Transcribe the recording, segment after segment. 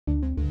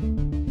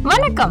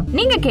வணக்கம்,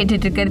 நீங்க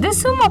கேட்டுட்டு இருக்கிறது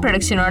சும்மா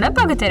ப்ரொடக்ஷனோட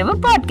பகுத்தறிவு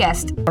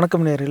பாட்காஸ்ட்.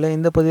 வணக்கம் நேரில்.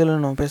 இந்த பதிவில்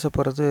நம்ம பேச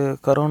போகிறது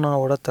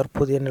கரோனாவோட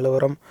தற்போதைய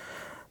நிலவரம்.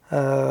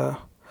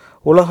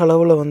 உலக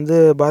அளவில்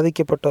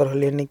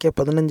பாதிக்கப்பட்டவர்கள் எண்ணிக்கை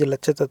 15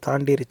 லட்சத்தை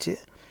தாண்டிருச்சு.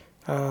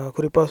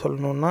 குறிப்பாக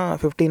சொல்லணுன்னா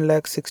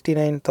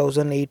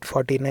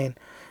 15,69,849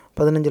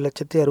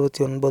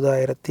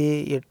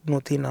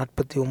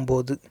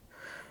 15,69,849.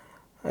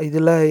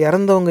 இதில்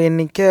இறந்தவங்க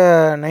எண்ணிக்கை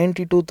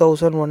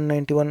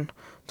 92,191,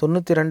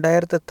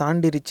 92,000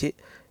 தாண்டிருச்சு.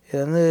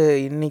 இது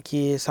இன்றைக்கி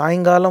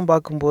சாயங்காலம்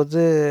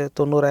பார்க்கும்போது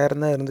 90,000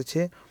 தான்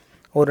இருந்துச்சு.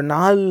 ஒரு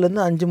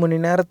 4லேருந்து 5 மணி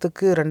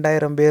நேரத்துக்கு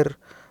 2,000 பேர்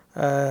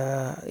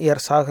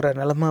சாகிற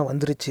நிலமை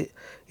வந்துருச்சு.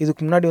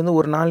 இதுக்கு முன்னாடி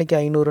ஒரு நாளைக்கு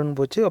 500ன்னு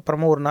போச்சு,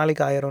 அப்புறமா ஒரு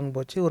நாளைக்கு 1000ன்னு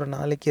போச்சு, ஒரு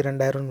நாளைக்கு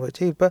 2000ன்னு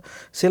போச்சு. இப்போ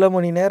சில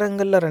மணி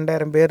நேரங்களில்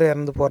 2000 பேர்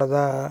இறந்து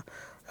போகிறதா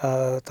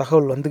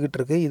தகவல் வந்துக்கிட்டு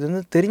இருக்கு.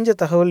 இது தெரிஞ்ச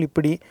தகவல்.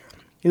 இப்படி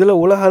இதில்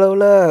உலக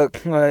அளவில்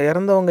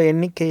இறந்தவங்க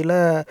எண்ணிக்கையில்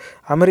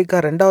அமெரிக்கா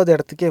 2வது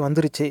இடத்துக்கே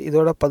வந்துருச்சு.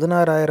 இதோட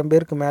 16,000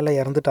 பேருக்கு மேலே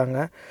இறந்துட்டாங்க.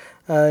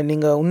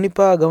 நீங்கள்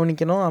உன்னிப்பாக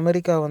கவனிக்கணும்,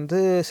 அமெரிக்கா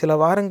சில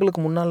வாரங்களுக்கு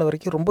முன்னால்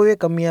வரைக்கும் ரொம்பவே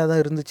கம்மியாக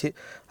தான் இருந்துச்சு.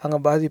 அங்கே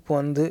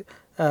பாதிப்பு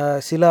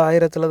சில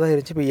ஆயிரத்தில் தான்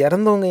இருந்துச்சு. இப்போ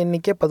இறந்தவங்க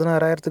எண்ணிக்கை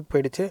 16,000க்கு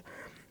போயிடுச்சு.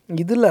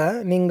 இதில்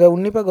நீங்கள்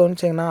உன்னிப்பாக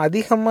கவனிச்சிங்கன்னா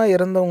அதிகமாக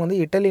இறந்தவங்க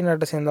இட்டலி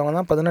நாட்டை சேர்ந்தவங்க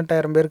தான்,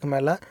 18,000 பேருக்கு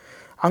மேலே.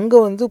 அங்கே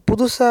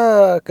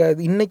புதுசாக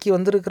இன்றைக்கி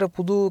வந்திருக்கிற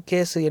புது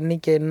கேஸு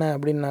எண்ணிக்கை என்ன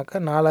அப்படின்னாக்கா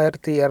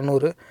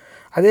 4,200.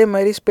 அதே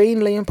மாதிரி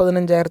ஸ்பெயின்லேயும்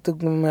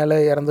 15,000க்கு மேலே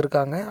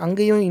இறந்துருக்காங்க.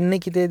 அங்கேயும்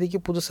இன்றைக்கி தேதிக்கு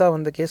புதுசாக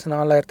வந்த கேஸ்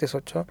 4,000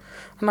 சொச்சம்.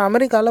 ஆனால்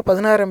அமெரிக்காவில்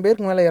 16,000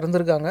 பேருக்கு மேலே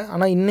இறந்துருக்காங்க.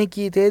 ஆனால்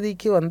இன்றைக்கி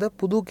தேதிக்கு வந்த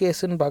புது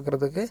கேஸுன்னு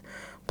பார்க்குறதுக்கு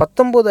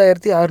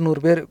 19,600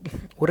 பேர்.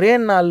 ஒரே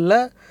நாளில்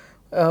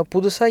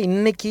புதுசாக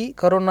இன்றைக்கி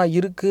கரோனா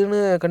இருக்குதுன்னு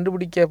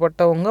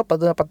கண்டுபிடிக்கப்பட்டவங்க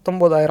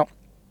 19,000.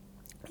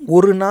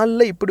 ஒரு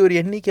நாளில் இப்படி ஒரு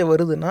எண்ணிக்கை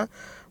வருதுன்னா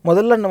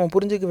முதல்ல நம்ம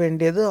புரிஞ்சிக்க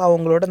வேண்டியது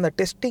அவங்களோட அந்த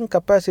டெஸ்டிங்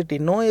கெப்பாசிட்டி,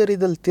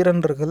 நோயறிதல்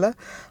திறன் இருக்குல்ல,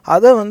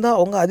 அதை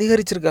அவங்க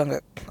அதிகரிச்சிருக்காங்க.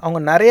 அவங்க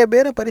நிறைய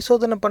பேரை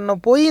பரிசோதனை பண்ண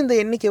போய் இந்த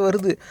எண்ணிக்கை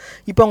வருது.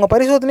 இப்போ அவங்க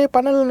பரிசோதனையே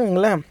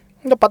பண்ணலன்னுங்களேன்,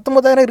 இந்த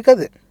 19,000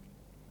 இருக்காது.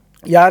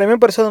 யாருமே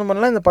பரிசோதனை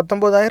பண்ணலாம், இந்த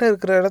 19,000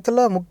 இருக்கிற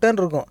இடத்துல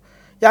முட்டைன்னு இருக்கும்.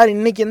 யார்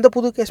இன்றைக்கி எந்த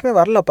புது கேஸுமே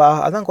வரலப்பா,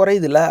 அதான்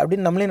குறையுதில்ல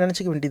அப்படின்னு நம்மளே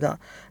நினச்சிக்க வேண்டியதான்.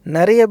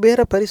 நிறைய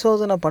பேரை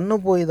பரிசோதனை பண்ண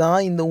போய் தான்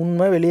இந்த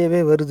உண்மை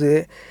வெளியவே வருது.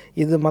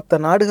 இது மற்ற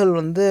நாடுகள்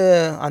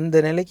அந்த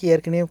நிலைக்கு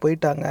ஏற்கனவே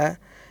போயிட்டாங்க.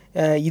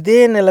 இதே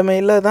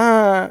நிலைமையில் தான்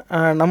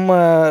நம்ம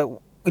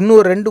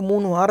இன்னும்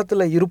 2-3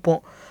 வாரத்தில்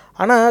இருப்போம்.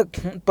 ஆனால்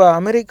இப்போ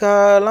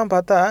அமெரிக்காலாம்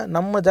பார்த்தா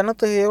நம்ம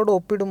ஜனத்தொகையோடு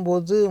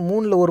ஒப்பிடும்போது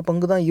 3ல் 1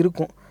 பங்கு தான்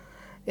இருக்கும்.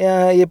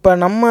 இப்போ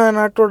நம்ம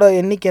நாட்டோட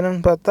எண்ணிக்கை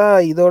என்னென்னு பார்த்தா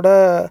இதோட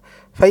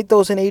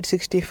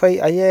 5,865,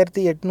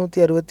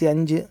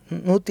 5,865,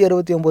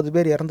 169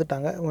 பேர்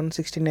இறந்துட்டாங்க,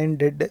 169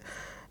 டெட்டு.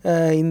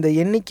 இந்த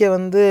எண்ணிக்கை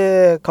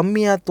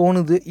கம்மியாக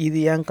தோணுது, இது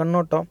என்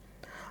கண்ணோட்டம்.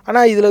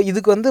 ஆனால்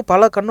இதுக்கு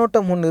பல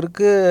கண்ணோட்டம் ஒன்று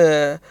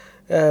இருக்குது.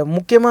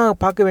 முக்கியமாக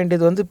பார்க்க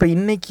வேண்டியது இப்போ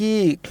இன்றைக்கி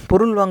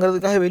பொருள்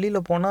வாங்குறதுக்காக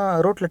வெளியில் போனால்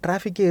ரோட்டில்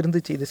டிராஃபிக்கே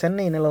இருந்துச்சு. இது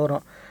சென்னை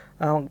நிலவரம்.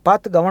 அவங்க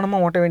பார்த்து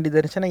கவனமாக ஓட்ட வேண்டியது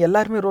இருந்துச்சு. ஏன்னா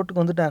எல்லாருமே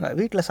ரோட்டுக்கு வந்துட்டாங்க.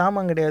 வீட்டில்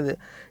சாமான் கிடையாது,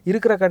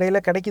 இருக்கிற கடையில்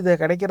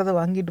கிடைக்கிறத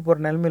வாங்கிட்டு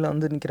போகிற நிலமையில்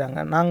நிற்கிறாங்க.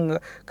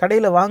 நாங்கள்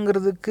கடையில்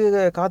வாங்குறதுக்கு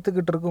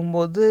காத்துக்கிட்டு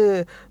இருக்கும்போது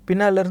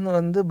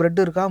பின்னாலேருந்து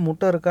ப்ரெட் இருக்கா,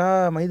 முட்டை இருக்கா,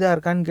 மைதா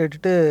இருக்கான்னு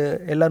கேட்டுட்டு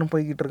எல்லோரும்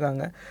போய்கிட்டு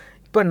இருக்காங்க.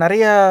 இப்போ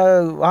நிறையா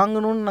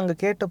வாங்கணும்னு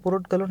நாங்கள் கேட்ட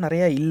பொருட்களும்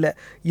நிறையா இல்லை.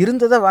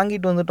 இருந்ததை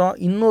வாங்கிட்டு வந்துட்டோம்.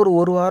 இன்னொரு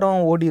 1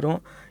 வாரம்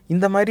ஓடிடும்.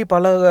 இந்த மாதிரி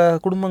பல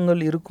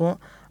குடும்பங்கள் இருக்கும்.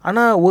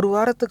 ஆனால் 1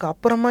 வாரத்துக்கு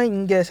அப்புறமா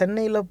இங்கே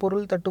சென்னையில்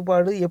பொருள்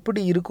தட்டுப்பாடு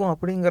எப்படி இருக்கும்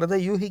அப்படிங்கிறத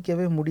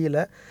யூகிக்கவே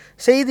முடியலை.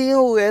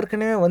 செய்தியும்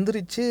ஏற்கனவே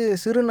வந்துருச்சு,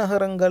 சிறு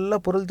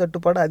நகரங்களில் பொருள்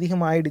தட்டுப்பாடு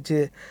அதிகமாக ஆயிடுச்சு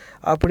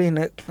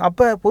அப்படின்னு.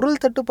 அப்போ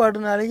பொருள்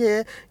தட்டுப்பாடுனாலேயே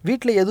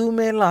வீட்டில்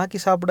எதுவுமே இல்லை,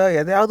 ஆக்கி சாப்பிட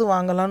எதையாவது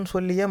வாங்கலான்னு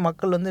சொல்லியே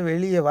மக்கள்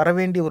வெளியே வர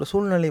வேண்டிய ஒரு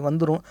சூழ்நிலை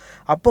வந்துடும்.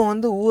 அப்போ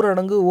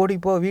ஊரடங்கு,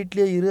 ஓடிப்போ,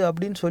 வீட்லேயே இரு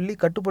அப்படின்னு சொல்லி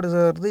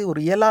கட்டுப்படுத்துறது ஒரு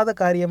இயலாத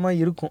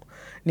காரியமாக இருக்கும்.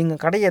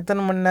 நீங்கள் கடையை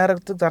எத்தனை மணி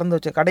நேரத்துக்கு திறந்து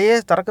வச்சு, கடையே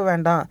திறக்க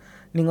வேண்டாம்,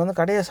 நீங்கள்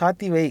கடையை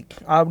சாத்தி வை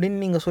அப்படின்னு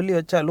நீங்கள் சொல்லி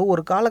வச்சாலும்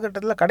ஒரு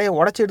காலகட்டத்தில் கடையை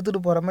உடச்சி எடுத்துகிட்டு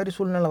போகிற மாதிரி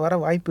சூழ்நிலை வர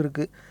வாய்ப்பு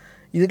இருக்குது.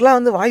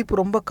 இதுக்கெலாம் வாய்ப்பு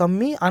ரொம்ப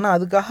கம்மி. ஆனால்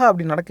அதுக்காக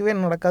அப்படி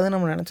நடக்காதுன்னு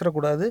நம்ம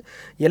நினச்சிடக்கூடாது.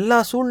 எல்லா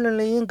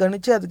சூழ்நிலையும்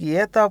கணித்து அதுக்கு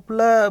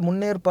ஏத்தாப்பில்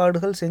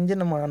முன்னேற்பாடுகள் செஞ்சு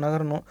நம்ம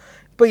நகரணும்.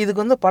 இப்போ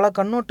இதுக்கு பல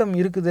கண்ணோட்டம்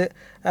இருக்குது.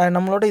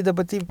 நம்மளோட இதை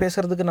பற்றி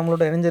பேசுகிறதுக்கு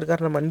நம்மளோட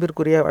இணைஞ்சிருக்கார் நம்ம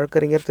அன்பிற்குரிய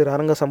வழக்கறிஞர் திரு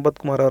அரங்க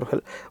சம்பத்குமார்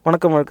அவர்கள்.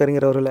 வணக்கம்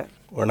வழக்கறிஞர் அவர்களே.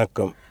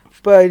 வணக்கம்.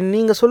 இப்போ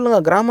நீங்கள்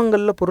சொல்லுங்கள்,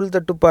 கிராமங்களில் பொருள்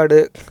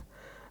தட்டுப்பாடு,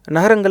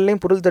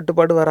 நகரங்கள்லேயும் பொருள்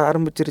தட்டுப்பாடு வர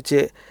ஆரம்பிச்சிருச்சு.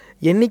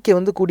 எண்ணிக்கை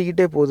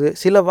கூடிக்கிட்டே போகுது.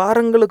 சில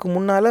வாரங்களுக்கு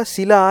முன்னால்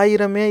சில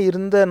ஆயிரமே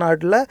இருந்த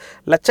நாட்டில்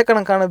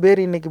லட்சக்கணக்கான பேர்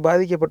இன்றைக்கி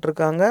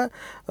பாதிக்கப்பட்டிருக்காங்க.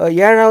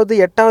 7வது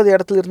 8வது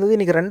இடத்துல இருந்தது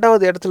இன்றைக்கி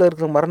 2வது இடத்துல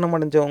இருக்கிற மரணம்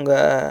அடைஞ்சவங்க.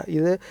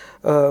 இது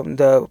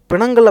இந்த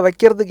பிணங்களை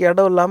வைக்கிறதுக்கு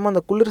இடம் இல்லாமல்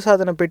அந்த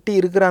குளிர்சாதன பெட்டி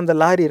இருக்கிற அந்த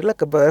லாரியில்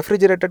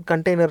ரெஃப்ரிஜரேட்டட்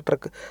கண்டெய்னர்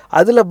ட்ரக்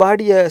அதில்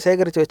பாடியை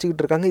சேகரித்து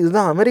வச்சுக்கிட்டு இருக்காங்க.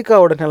 இதுதான்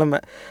அமெரிக்காவோட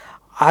நிலைமை.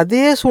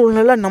 அதே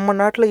சூழ்நிலை நம்ம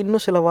நாட்டில்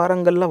இன்னும் சில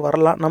வாரங்களில்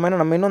வரலாம். நம்ம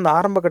இன்னும் அந்த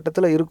ஆரம்ப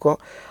கட்டத்தில் இருக்கோம்.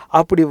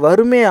 அப்படி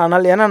வருமே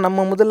ஆனால், ஏன்னா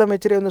நம்ம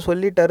முதலமைச்சரே வந்து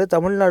சொல்லிட்டாரு,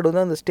 தமிழ்நாடு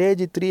வந்து அந்த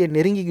ஸ்டேஜ் 3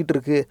 நெருங்கிக்கிட்டு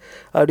இருக்கு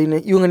அப்படின்னு.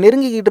 இவங்க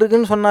நெருங்கிக்கிட்டு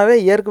இருக்குன்னு சொன்னாவே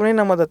ஏற்கனவே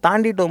நம்ம அதை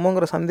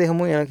தாண்டிட்டோமோங்கிற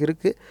சந்தேகமும் எனக்கு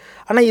இருக்குது.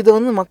 ஆனால் இதை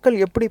வந்து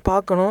மக்கள் எப்படி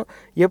பார்க்கணும்,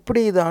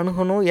 எப்படி இதை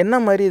அணுகணும், என்ன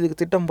மாதிரி இதுக்கு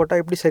திட்டம்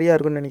போட்டால் எப்படி சரியாக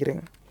இருக்குன்னு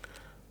நினைக்கிறீங்க?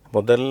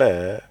 முதல்ல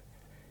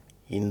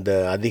இந்த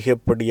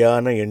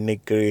அதிகப்படியான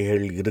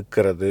எண்ணிக்கைகள்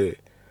இருக்கிறது,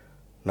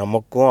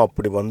 நமக்கும்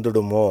அப்படி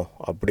வந்துடுமோ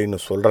அப்படின்னு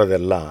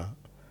சொல்கிறதெல்லாம்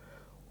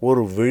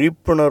ஒரு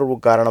விழிப்புணர்வு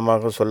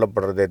காரணமாக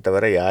சொல்லப்படுறதே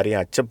தவிர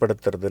யாரையும்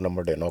அச்சப்படுத்துறது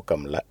நம்மளுடைய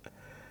நோக்கம் இல்லை.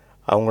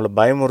 அவங்கள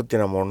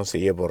பயமுறுத்தி நம்ம ஒன்றும்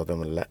செய்ய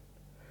போகிறதும் இல்லை.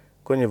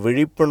 கொஞ்சம்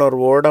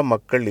விழிப்புணர்வோடு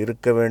மக்கள்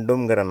இருக்க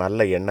வேண்டுங்கிற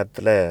நல்ல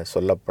எண்ணத்தில்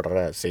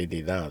சொல்லப்படுற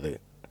செய்தி தான் அது.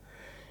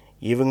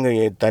 இவங்க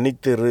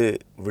தனித்திரு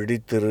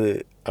விழித்திரு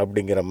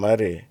அப்படிங்கிற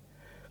மாதிரி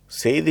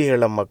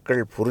செய்திகளை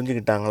மக்கள்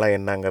புரிஞ்சுக்கிட்டாங்களா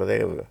என்னங்கிறதே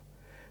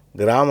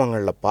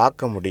கிராமங்களில்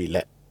பார்க்க முடியல.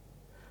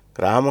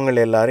 கிராமங்கள்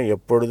எல்லாரும்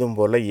எப்பொழுதும்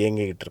போல்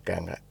இயங்கிக்கிட்டு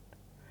இருக்காங்க.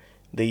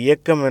 இந்த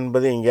இயக்கம்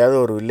என்பது எங்கேயாவது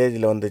ஒரு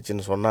வில்லேஜில்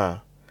வந்துச்சுன்னு சொன்னால்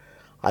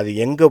அது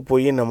எங்கே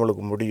போய்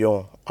நம்மளுக்கு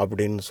முடியும்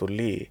அப்படின்னு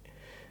சொல்லி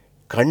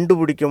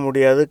கண்டுபிடிக்க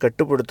முடியாது,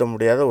 கட்டுப்படுத்த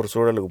முடியாத ஒரு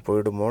சூழலுக்கு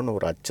போயிடுமோன்னு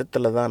ஒரு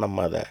அச்சத்தில் தான்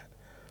நம்ம அதை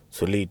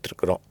சொல்லிகிட்டு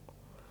இருக்கிறோம்.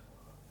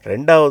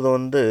 ரெண்டாவது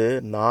வந்து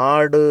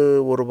நாடு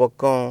ஒரு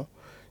பக்கம்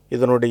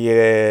இதனுடைய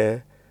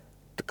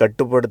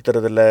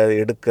கட்டுப்படுத்துறதில்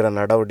எடுக்கிற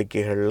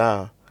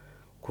நடவடிக்கைகள்லாம்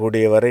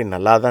கூடிய வரை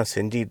நல்லா தான்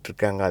செஞ்சிகிட்டு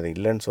இருக்காங்க, அது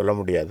இல்லைன்னு சொல்ல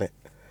முடியாது.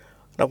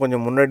 ஆனால்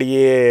கொஞ்சம்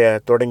முன்னாடியே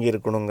தொடங்கி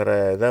இருக்கணுங்கிற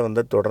இதை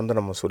வந்து தொடர்ந்து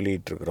நம்ம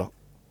சொல்லிகிட்டு இருக்கிறோம்.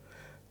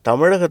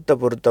 தமிழகத்தை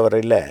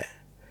பொறுத்தவரையில்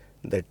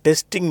இந்த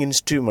டெஸ்டிங்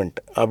இன்ஸ்ட்ருமெண்ட்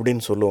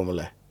அப்படின்னு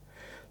சொல்லுவோம்ல,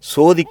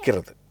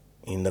 சோதிக்கிறது,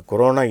 இந்த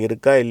கொரோனா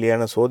இருக்கா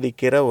இல்லையான்னு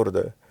சோதிக்கிற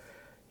ஒரு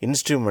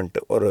இன்ஸ்ட்ருமெண்ட்,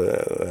 ஒரு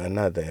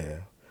என்ன அது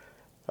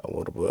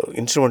ஒரு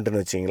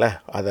இன்ஸ்ட்ருமெண்ட்டுன்னு வச்சிங்களேன்,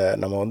 அதை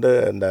நம்ம வந்து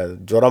இந்த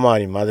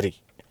ஜுரமானி மாதிரி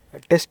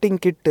டெஸ்டிங்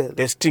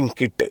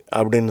கிட்டு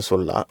அப்படின்னு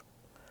சொல்லலாம்.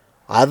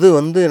 அது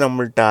வந்து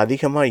நம்மள்கிட்ட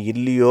அதிகமாக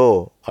இல்லையோ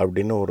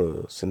அப்படின்னு ஒரு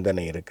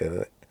சிந்தனை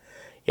இருக்குது.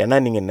 ஏன்னா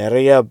நீங்கள்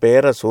நிறையா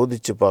பேரை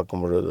சோதித்து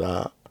பார்க்கும் பொழுது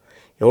தான்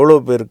எவ்வளோ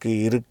பேருக்கு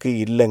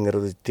இருக்குது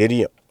இல்லைங்கிறது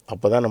தெரியும்.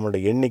 அப்போ தான்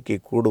நம்மளுடைய எண்ணிக்கை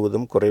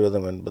கூடுவதும்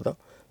குறைவதும் என்பதும்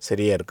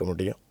சரியாக இருக்க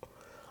முடியும்.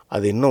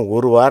 அது இன்னும்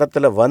ஒரு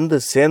வாரத்தில் வந்து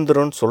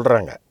சேர்ந்துரும்னு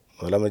சொல்கிறாங்க.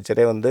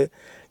 முதலமைச்சரே வந்து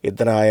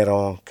இத்தனை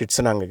 1000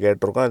 கிட்ஸ் நாங்கள்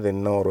கேட்டிருக்கோம், அது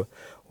இன்னும்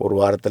ஒரு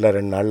வாரத்தில்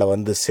 2 நாளில்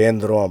வந்து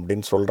சேர்ந்துரும்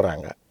அப்படின்னு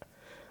சொல்கிறாங்க.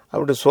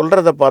 அப்படி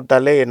சொல்கிறத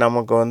பார்த்தாலே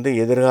நமக்கு வந்து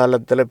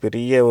எதிர்காலத்தில்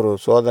பெரிய ஒரு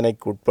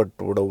சோதனைக்கு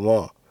உட்பட்டு விடுவோமோ,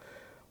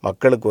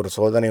 மக்களுக்கு ஒரு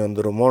சோதனை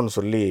வந்துடுமோன்னு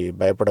சொல்லி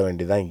பயப்பட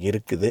வேண்டியதான்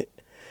இருக்குது.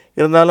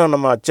 இருந்தாலும்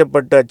நம்ம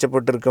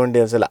அச்சப்பட்டு இருக்க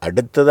வேண்டிய சில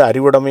அடுத்தது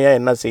அறிவுடைமையாக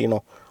என்ன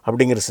செய்யணும்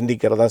அப்படிங்கிற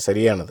சிந்திக்கிறது தான்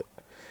சரியானது.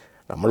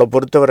 நம்மளை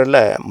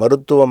பொறுத்தவரையில்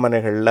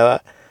மருத்துவமனைகளில்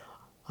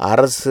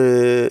அரசு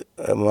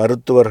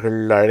மருத்துவர்கள்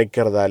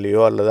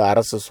அழைக்கிறதாலேயோ அல்லது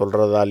அரசு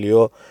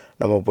சொல்கிறதாலேயோ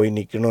நம்ம போய்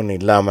நிற்கணும்னு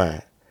இல்லாமல்,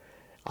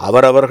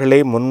 அவரவர்களே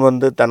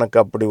முன்வந்து தனக்கு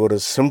அப்படி ஒரு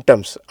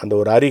சிம்டம்ஸ், அந்த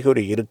ஒரு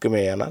அறிகுறி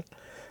இருக்குமே ஆனால்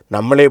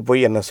நம்மளே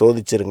போய் என்னை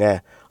சோதிச்சிருங்க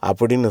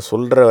அப்படின்னு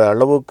சொல்கிற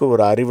அளவுக்கு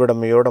ஒரு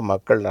அறிவுடைமையோடு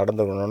மக்கள்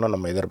நடந்துக்கணும்னு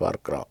நம்ம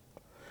எதிர்பார்க்குறோம்.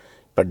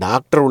 இப்போ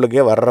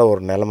டாக்டர்களுக்கே வர்ற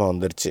ஒரு நிலைமை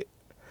வந்துருச்சு.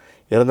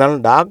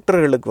 இருந்தாலும்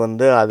டாக்டர்களுக்கு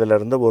வந்து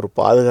அதிலிருந்து ஒரு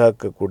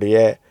பாதுகாக்கக்கூடிய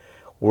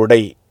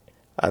உடை,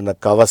 அந்த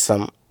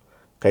கவசம்,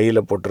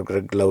 கையில் போட்டிருக்கிற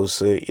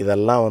க்ளவுஸு,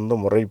 இதெல்லாம் வந்து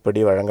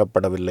முறைப்படி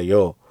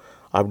வழங்கப்படவில்லையோ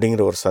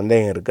அப்படிங்கிற ஒரு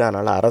சந்தேகம் இருக்குது.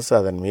 அதனால் அரசு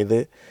அதன் மீது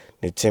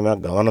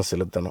நிச்சயமாக கவனம்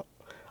செலுத்தணும்.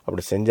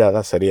 அப்படி செஞ்சால்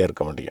தான் சரியாக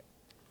இருக்க முடியும்.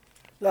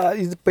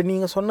 இது இப்போ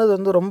நீங்கள் சொன்னது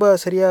வந்து ரொம்ப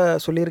சரியாக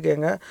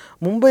சொல்லியிருக்கேங்க.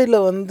 மும்பையில்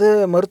வந்து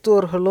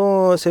மருத்துவர்களும்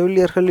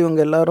செவிலியர்கள்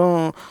இவங்க எல்லாரும்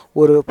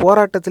ஒரு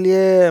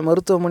போராட்டத்திலேயே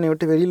மருத்துவமனை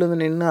விட்டு வெளியில்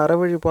வந்து நின்று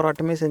அறவழி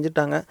போராட்டமே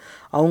செஞ்சுட்டாங்க.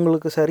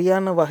 அவங்களுக்கு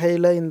சரியான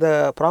வகையில் இந்த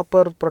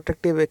ப்ராப்பர்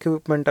ப்ரொடெக்டிவ்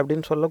எக்யூப்மெண்ட்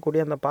அப்படின்னு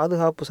சொல்லக்கூடிய அந்த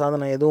பாதுகாப்பு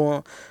சாதனம்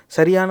எதுவும்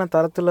சரியான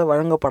தரத்தில்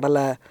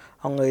வழங்கப்படலை,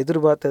 அவங்க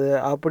எதிர்பார்த்தது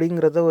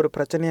அப்படிங்கிறத ஒரு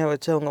பிரச்சனையாக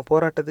வச்சு அவங்க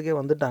போராட்டத்துக்கே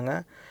வந்துட்டாங்க.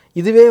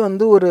 இதுவே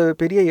வந்து ஒரு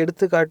பெரிய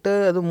எடுத்துக்காட்டு.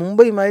 அது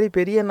மும்பை மாதிரி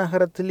பெரிய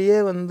நகரத்திலேயே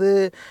வந்து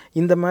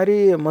இந்த மாதிரி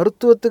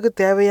மருத்துவத்துக்கு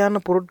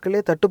தேவையான பொருட்களே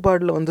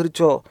தட்டுப்பாடில்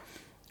வந்துருச்சோ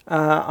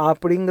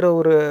அப்படிங்கிற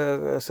ஒரு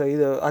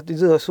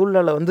இது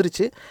சூழ்நிலை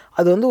வந்துருச்சு.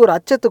 அது வந்து ஒரு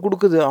அச்சத்தை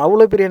கொடுக்குது.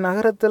 அவ்வளோ பெரிய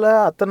நகரத்தில்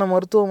அத்தனை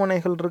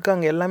மருத்துவமனைகள் இருக்குது,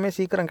 அங்கே எல்லாமே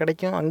சீக்கிரம்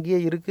கிடைக்கும்,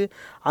 அங்கேயே இருக்குது.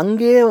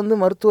 அங்கேயே வந்து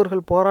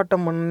மருத்துவர்கள்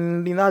போராட்டம்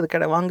பண்ணி தான்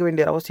அது வாங்க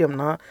வேண்டிய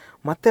அவசியம்னா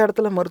மற்ற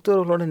இடத்துல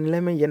மருத்துவர்களோட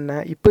நிலைமை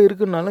என்ன இப்போ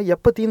இருக்குன்னாலும்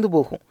எப்போ தீர்ந்து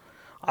போகும்,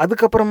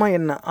 அதுக்கப்புறமா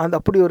என்ன, அது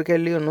அப்படி ஒரு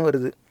கேள்வி ஒன்றும்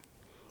வருது.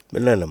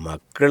 இல்லை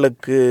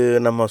மக்களுக்கு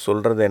நம்ம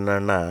சொல்கிறது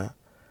என்னென்னா,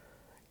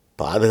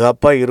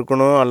 பாதுகாப்பாக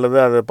இருக்கணும் அல்லது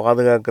அதை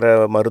பாதுகாக்கிற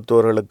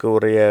மருத்துவர்களுக்கு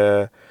உரிய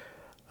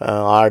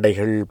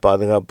ஆடைகள்,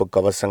 பாதுகாப்பு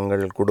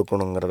கவசங்கள்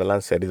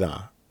கொடுக்கணுங்கிறதெல்லாம் சரிதான்.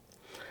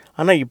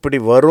 ஆனால் இப்படி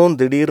வரும்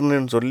திடீர்னு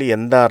சொல்லி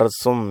எந்த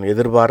அரசும்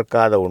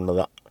எதிர்பார்க்காத ஒன்று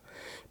தான்.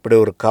 இப்படி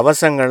ஒரு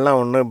கவசங்கள்லாம்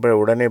ஒன்று இப்போ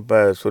உடனே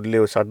இப்போ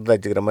சொல்லி சட்டத்தை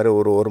வச்சுக்கிற மாதிரி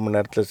ஒரு மணி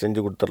நேரத்தில்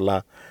செஞ்சு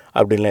கொடுத்துடலாம்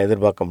அப்படின்லாம்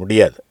எதிர்பார்க்க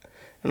முடியாது.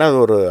 ஏன்னா அது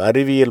ஒரு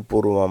அறிவியல்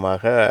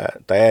பூர்வமாக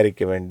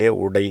தயாரிக்க வேண்டிய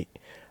உடை,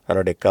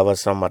 அதனுடைய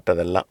கவசம்,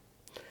 மற்றதெல்லாம்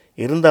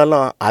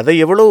இருந்தாலும் அதை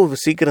எவ்வளவு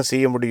சீக்கிரம்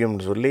செய்ய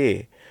முடியும்னு சொல்லி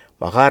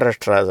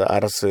மகாராஷ்டிரா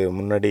அரசு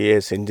முன்னாடியே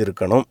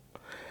செஞ்சுருக்கணும்.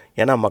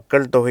 ஏன்னா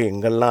மக்கள் தொகை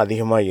எங்கெல்லாம்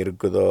அதிகமாக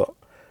இருக்குதோ,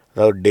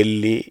 அதாவது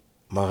டெல்லி,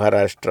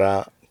 மகாராஷ்டிரா,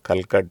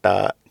 கல்கட்டா,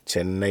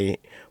 சென்னை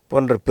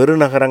போன்ற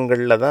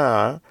பெருநகரங்களில் தான்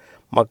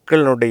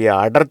மக்களுடைய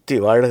அடர்த்தி,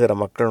 வாழ்கிற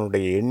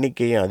மக்களுடைய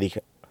எண்ணிக்கையும்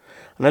அதிகம்.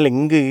 அதனால்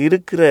இங்கு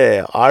இருக்கிற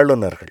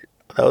ஆளுநர்கள்,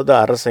 அதாவது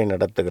அரசை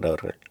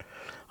நடத்துகிறவர்கள்,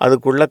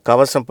 அதுக்குள்ளே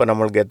கவசம், இப்போ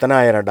நம்மளுக்கு எத்தனை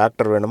ஆயிரம்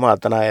டாக்டர் வேணுமோ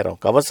அத்தனை ஆயிரம்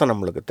கவசம்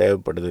நம்மளுக்கு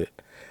தேவைப்படுது,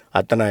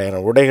 அத்தனை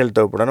ஆயிரம் உடைகள்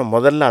தேவைப்படணும்,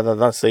 முதல்ல அதை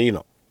தான்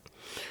செய்யணும்.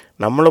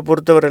 நம்மளை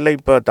பொறுத்தவரையில்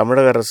இப்போ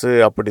தமிழக அரசு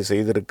அப்படி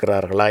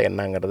செய்திருக்கிறார்களா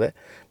என்னங்கிறத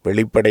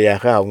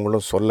வெளிப்படையாக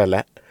அவங்களும்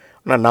சொல்லலை.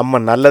 ஆனால் நம்ம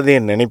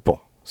நல்லதையும்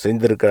நினைப்போம்,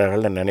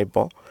 செஞ்சுருக்கிறார்கள்னு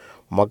நினைப்போம்.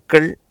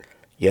 மக்கள்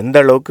எந்த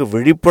அளவுக்கு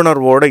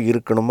விழிப்புணர்வோடு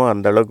இருக்கணுமோ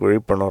அந்த அளவுக்கு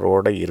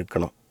விழிப்புணர்வோடு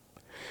இருக்கணும்.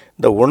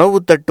 இந்த உணவு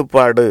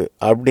தட்டுப்பாடு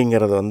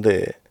அப்படிங்கிறது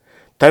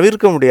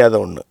தவிர்க்க முடியாத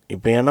ஒன்று.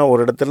 இப்போ ஏன்னா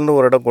ஒரு இடத்துலேருந்து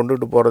ஒரு இடம்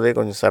கொண்டுட்டு போகிறதே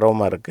கொஞ்சம்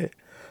சிரமமாக இருக்குது.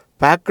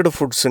 பேக்கடு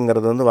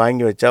ஃபுட்ஸுங்கிறது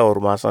வாங்கி வச்சா ஒரு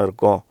மாதம்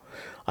இருக்கும்,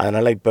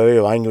 அதனால் இப்போவே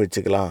வாங்கி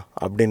வச்சுக்கலாம்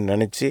அப்படின்னு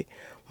நினச்சி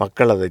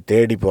மக்கள் அதை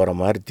தேடி போகிற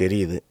மாதிரி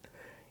தெரியுது.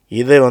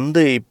 இதை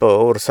இப்போ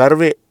ஒரு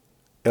சர்வே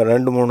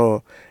 2-3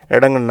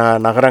 இடங்கள்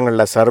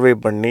நகரங்களில் சர்வே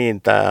பண்ணி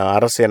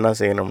அரசு என்ன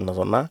செய்யணும்னு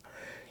சொன்னால்,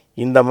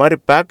 இந்த மாதிரி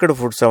பேக்கடு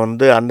ஃபுட்ஸை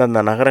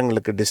அந்தந்த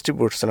நகரங்களுக்கு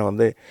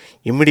டிஸ்ட்ரிபியூஷனை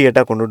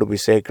இம்மிடியேட்டாக கொண்டுட்டு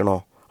போய்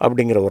சேர்க்கணும்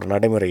அப்படிங்கிற ஒரு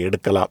நடைமுறை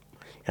எடுக்கலாம்.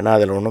 ஏன்னா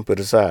அதில் ஒன்றும்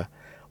பெருசாக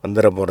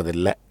வந்துட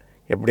போகிறதில்ல.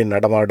 எப்படி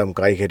நடமாடும்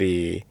காய்கறி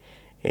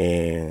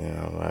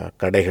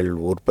கடைகள்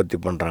உற்பத்தி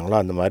பண்ணுறாங்களோ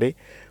அந்த மாதிரி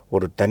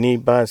ஒரு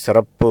தனிப்பாக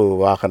சிறப்பு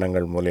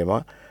வாகனங்கள் மூலயமா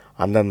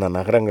அந்தந்த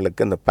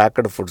நகரங்களுக்கு இந்த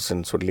பேக்கடு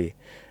ஃபுட்ஸுன்னு சொல்லி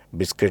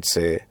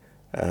பிஸ்கட்ஸு,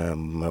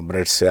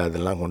 ப்ரெட்ஸு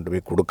அதெல்லாம் கொண்டு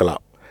போய்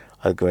கொடுக்கலாம்.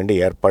 அதுக்கு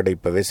வேண்டிய ஏற்பாடு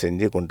இப்போவே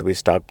செஞ்சு கொண்டு போய்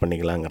ஸ்டாக்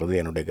பண்ணிக்கலாங்கிறது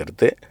என்னுடைய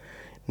கருத்து.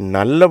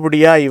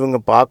 நல்லபடியாக இவங்க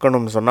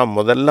பார்க்கணும்னு சொன்னால்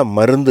முதல்ல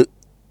மருந்து,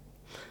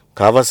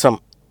 கவசம்,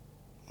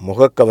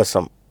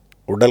 முகக்கவசம்,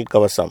 உடல்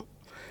கவசம்,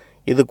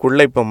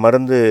 இதுக்குள்ளே இப்போ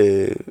மருந்து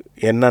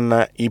என்னென்ன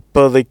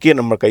இப்போதைக்கு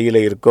நம்ம கையில்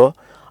இருக்கோ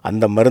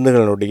அந்த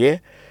மருந்துகளுடைய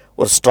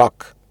ஒரு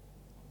ஸ்டாக்,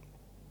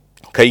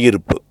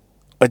 கையிருப்பு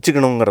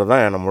வச்சுக்கணுங்கிறது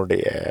தான்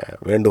நம்மளுடைய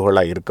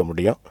வேண்டுகோளாக இருக்க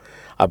முடியும்.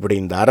 அப்படி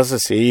இந்த அரசு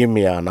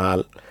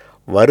செய்யுமையானால்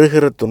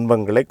வருகிற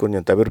துன்பங்களை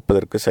கொஞ்சம்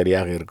தவிர்ப்பதற்கு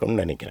சரியாக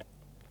இருக்கும்னு நினைக்கிறேன்.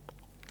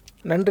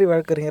 நன்றி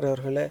வழக்கறிஞர்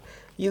அவர்களே.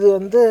 இது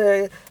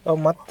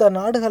மற்ற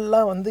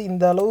நாடுகள்லாம்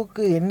இந்த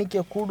அளவுக்கு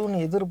எண்ணிக்கை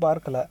கூடுன்னு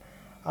எதிர்பார்க்கலை.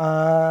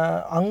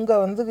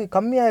 அங்கே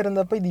கம்மியாக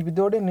இருந்தப்போ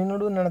இதோட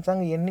நின்றுடுன்னு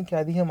நினச்சாங்க, எண்ணிக்கை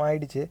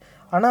அதிகமாகிடுச்சு.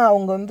 ஆனால்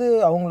அவங்க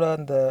அவங்கள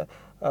அந்த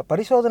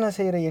பரிசோதனை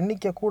செய்கிற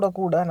எண்ணிக்கை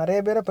கூட நிறைய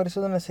பேரை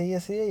பரிசோதனை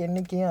செய்ய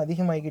எண்ணிக்கையும்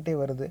அதிகமாகிக்கிட்டே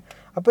வருது.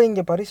 அப்போ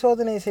இங்கே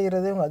பரிசோதனை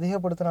செய்கிறதே அவங்க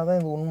அதிகப்படுத்தினா தான்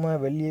இது உண்மை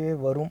வெளியவே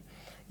வரும்.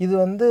 இது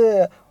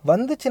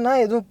வந்துச்சுன்னா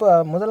எதுவும் இப்போ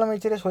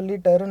முதலமைச்சரே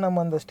சொல்லிட்டாரு,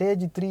 நம்ம அந்த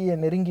ஸ்டேஜ் 3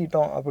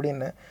 நெருங்கிட்டோம்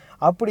அப்படின்னு.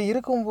 அப்படி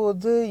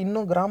இருக்கும்போது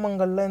இன்னும்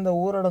கிராமங்களில் இந்த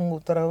ஊரடங்கு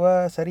உத்தரவை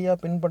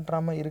சரியாக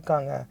பின்பற்றாமல்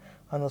இருக்காங்க.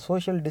 அந்த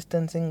சோஷியல்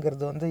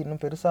டிஸ்டன்ஸுங்கிறது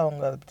இன்னும் பெருசாக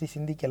அவங்க அதை பற்றி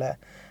சிந்திக்கலை.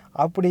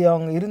 அப்படி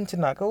அவங்க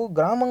இருந்துச்சுனாக்கா,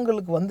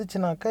 கிராமங்களுக்கு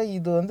வந்துச்சுனாக்கா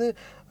இது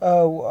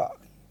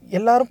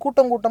எல்லாரும்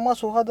கூட்டமாக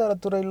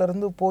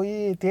சுகாதாரத்துறையிலேருந்து போய்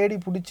தேடி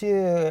பிடிச்சி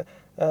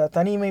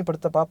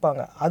தனிமைப்படுத்த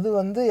பார்ப்பாங்க.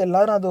 அது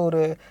எல்லாரும் அதை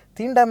ஒரு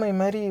தீண்டாமை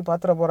மாதிரி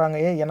பார்த்துட போகிறாங்க.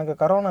 எனக்கு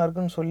கரோனா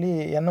இருக்குன்னு சொல்லி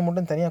என்னை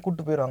மட்டும் தனியாக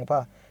கூப்பிட்டு போயிடுவாங்கப்பா,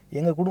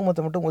 எங்கள்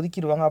குடும்பத்தை மட்டும்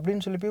ஒதுக்கிடுவாங்க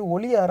அப்படின்னு சொல்லி போய்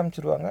ஒழிய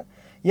ஆரம்பிச்சிருவாங்க.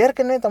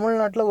 ஏற்கனவே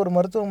தமிழ்நாட்டில் ஒரு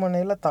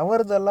மருத்துவமனையில்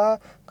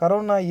தவறுதலாக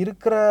கரோனா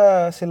இருக்கிற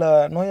சில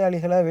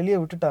நோயாளிகளை வெளியே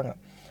விட்டுட்டாங்க.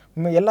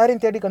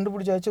 எல்லாரையும் தேடி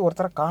கண்டுபிடிச்சாச்சு,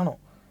 ஒருத்தரை காணோம்.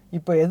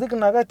 இப்போ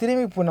எதுக்குனாக்கா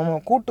திரும்பி இப்போ நம்ம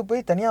கூப்பிட்டு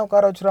போய் தனியாக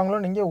உட்கார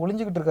வச்சுருவாங்களோன்னு இங்கே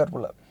ஒளிஞ்சிக்கிட்டு இருக்கார்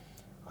போல்.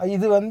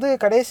 இது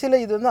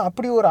கடைசியில் இது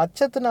அப்படி ஒரு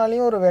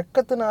அச்சத்தினாலையும் ஒரு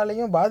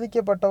வெக்கத்தினாலையும்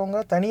பாதிக்கப்பட்டவங்க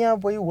தனியாக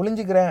போய்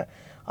ஒளிஞ்சிக்கிறேன்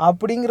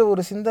அப்படிங்கிற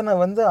ஒரு சிந்தனை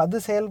அது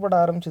செயல்பட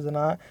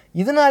ஆரம்பிச்சதுன்னா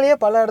இதனாலேயே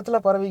பல இடத்துல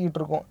பரவிக்கிட்டு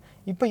இருக்கும்.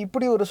 இப்போ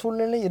இப்படி ஒரு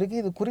சூழ்நிலை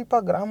இருக்குது. இது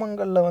குறிப்பாக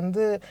கிராமங்களில்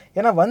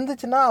ஏன்னா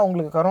வந்துச்சுன்னா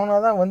அவங்களுக்கு கரோனா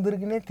தான்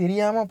வந்திருக்குன்னே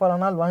தெரியாமல் பல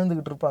நாள்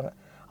வாழ்ந்துக்கிட்டு இருப்பாங்க.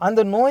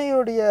 அந்த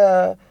நோயுடைய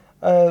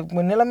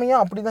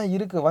நிலைமையும் அப்படி தான்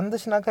இருக்குது.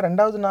 வந்துச்சுனாக்கா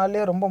 2வது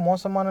நாள்லேயே ரொம்ப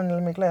மோசமான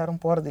நிலைமைக்கெலாம்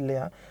யாரும் போகிறது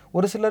இல்லையா.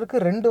 ஒரு சிலருக்கு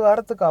 2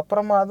 வாரத்துக்கு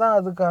அப்புறமா தான்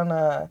அதுக்கான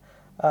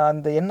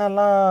அந்த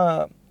என்னெல்லாம்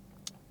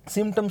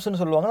சிம்டம்ஸ்னு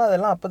சொல்லுவாங்களோ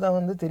அதெல்லாம் அப்போ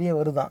தான் தெரிய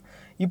வருதான்.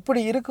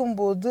 இப்படி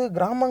இருக்கும்போது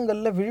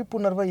கிராமங்களில்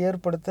விழிப்புணர்வை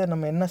ஏற்படுத்த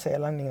நம்ம என்ன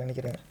செய்யலாம்னு நீங்கள்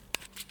நினைக்கிறீங்க?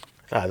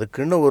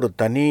 அதுக்குன்னு ஒரு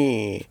தனி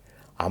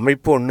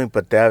அமைப்பு ஒன்றும்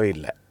இப்போ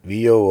தேவையில்லை.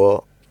 விஓஓ,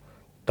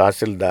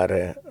 தாசில்தார்,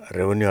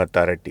 ரெவன்யூ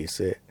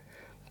அத்தாரிட்டிஸு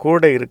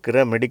கூட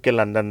இருக்கிற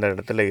மெடிக்கல், அந்தந்த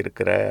இடத்துல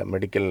இருக்கிற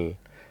மெடிக்கல்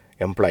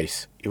எம்ப்ளாயீஸ்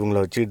இவங்கள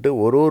வச்சுக்கிட்டு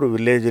ஒரு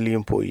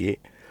வில்லேஜ்லேயும் போய்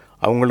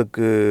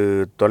அவங்களுக்கு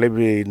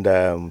இந்த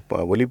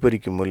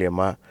ஒலிபெருக்கி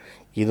மூலியமாக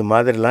இது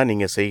மாதிரிலாம்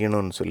நீங்கள்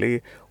செய்யணும்னு சொல்லி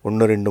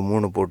 1, 2,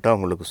 3 போட்டு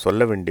அவங்களுக்கு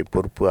சொல்ல வேண்டிய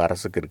பொறுப்பு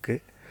அரசுக்கு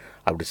இருக்குது.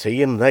 அப்படி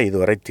செய்யணும் தான்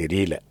இதுவரை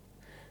தெரியல.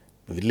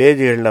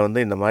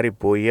 வில்லேஜுகளில் இந்த மாதிரி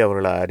போய்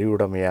அவர்களை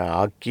அறிவுடைமையாக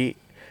ஆக்கி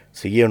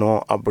செய்யணும்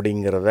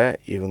அப்படிங்கிறத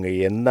இவங்க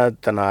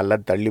எந்தத்தினால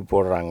தள்ளி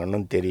போடுறாங்கன்னு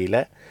தெரியல,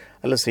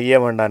 அதில் செய்ய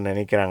வேண்டாம்னு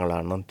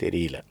நினைக்கிறாங்களான்னு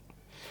தெரியல.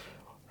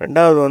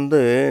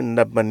 2வது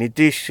இந்த இப்போ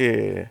நிதிஷ்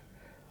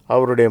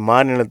அவருடைய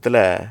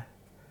மாநிலத்தில்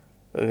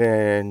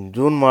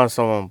ஜூன்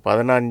மாதம்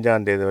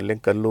 15ஆம் தேதி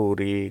வரையும்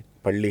கல்லூரி,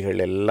 பள்ளிகள்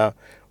எல்லாம்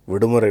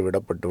விடுமுறை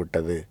விடப்பட்டு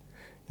விட்டது.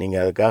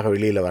 நீங்கள் அதுக்காக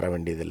வெளியில் வர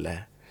வேண்டியதில்லை.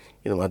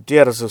 இது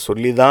மத்திய அரசு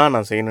சொல்லி தான்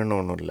நான் செய்யணுன்னு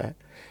ஒன்றும் இல்லை.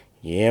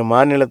 என்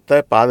மாநிலத்தை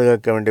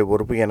பாதுகாக்க வேண்டிய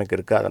பொறுப்பு எனக்கு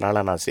இருக்குது,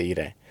 அதனால் நான்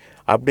செய்கிறேன்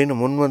அப்படின்னு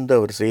முன் வந்து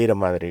அவர் செய்கிற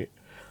மாதிரி,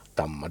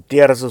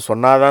 மத்திய அரசு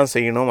சொன்னாதான்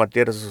செய்யணும்,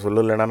 மத்திய அரசு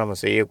சொல்லலைன்னா நம்ம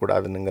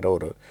செய்யக்கூடாதுங்கிற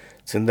ஒரு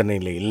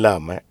சிந்தனையில்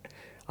இல்லாமல்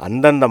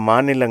அந்தந்த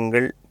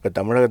மாநிலங்கள், இப்போ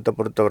தமிழகத்தை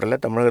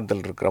பொறுத்தவரையில்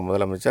தமிழகத்தில் இருக்கிற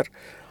முதலமைச்சர்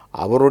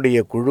அவருடைய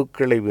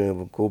குழுக்களை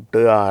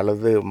கூப்பிட்டு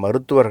அல்லது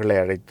மருத்துவர்களை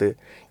அழைத்து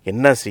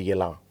என்ன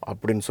செய்யலாம்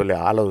அப்படின்னு சொல்லி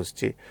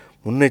ஆலோசித்து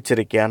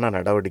முன்னெச்சரிக்கையான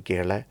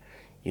நடவடிக்கைகளை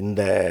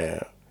இந்த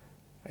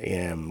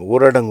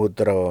ஊரடங்கு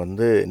உத்தரவை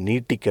வந்து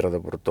நீட்டிக்கிறத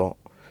பொறுத்தும்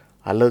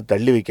அல்லது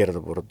தள்ளி வைக்கிறத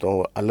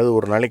பொறுத்தும் அல்லது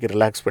ஒரு நாளைக்கு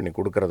ரிலாக்ஸ் பண்ணி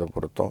கொடுக்கறத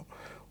பொறுத்தும்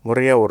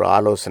முறையாக ஒரு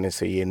ஆலோசனை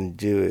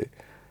செஞ்சு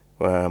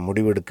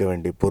முடிவெடுக்க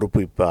வேண்டிய பொறுப்பு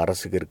இப்போ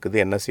அரசுக்கு இருக்குது.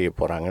 என்ன செய்ய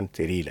போகிறாங்கன்னு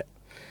தெரியல.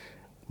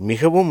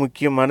 மிகவும்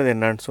முக்கியமானது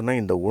என்னன்னு சொன்னால்,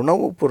 இந்த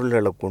உணவுப்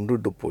பொருள்களை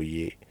கொண்டுட்டு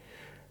போய்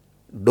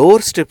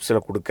டோர்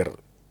ஸ்டெப்ஸில் கொடுக்கறது.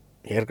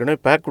 ஏற்கனவே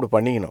பேக்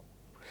பண்ணிக்கணும்,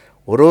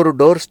 ஒரு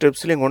டோர்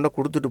ஸ்டெப்ஸ்லையும் கொண்டு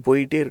கொடுத்துட்டு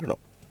போயிட்டே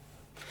இருக்கணும்.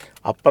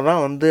 அப்போ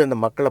தான் வந்து அந்த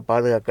மக்களை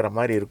பாதுகாக்கிற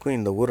மாதிரி இருக்கும்,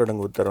 இந்த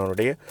ஊரடங்கு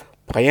உத்தரவுடைய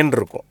பயன்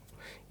இருக்கும்.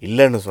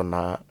 இல்லைன்னு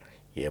சொன்னால்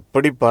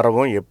எப்படி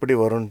பரவும் எப்படி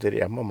வரும்னு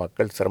தெரியாமல்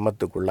மக்கள்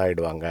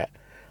சிரமத்துக்குள்ளாயிடுவாங்க.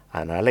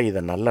 அதனால்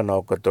இதை நல்ல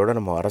நோக்கத்தோடு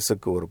நம்ம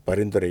அரசுக்கு ஒரு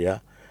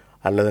பரிந்துரையாக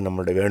அல்லது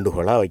நம்மளுடைய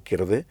வேண்டுகோளாக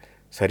வைக்கிறது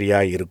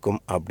சரியாக இருக்கும்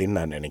அப்படின்னு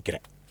நான்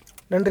நினைக்கிறேன்.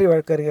 நன்றி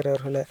வழக்கறிஞர்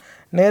அவர்களே.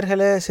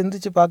 நேர்களை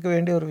சிந்தித்து பார்க்க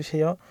வேண்டிய ஒரு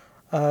விஷயம்,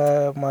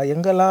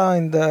 எங்கெல்லாம்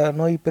இந்த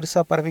நோய்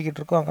பெருசாக பரவிக்கிட்டு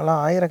இருக்கோ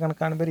அங்கெல்லாம்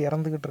ஆயிரக்கணக்கான பேர்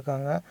இறந்துக்கிட்டு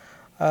இருக்காங்க.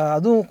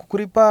 அதுவும்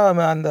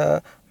குறிப்பாக அந்த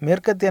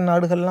மேற்கத்திய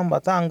நாடுகள்லாம்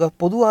பார்த்தா அங்கே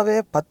பொதுவாகவே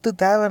 10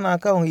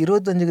 தேவைனாக்கா அவங்க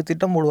 25க்கு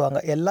திட்டம் போடுவாங்க.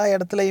 எல்லா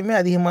இடத்துலையுமே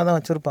அதிகமாக தான்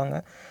வச்சுருப்பாங்க.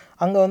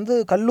 அங்கே வந்து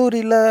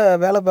கல்லூரியில்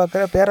வேலை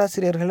பார்க்குற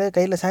பேராசிரியர்களே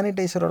கையில்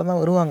சானிடைசரோடு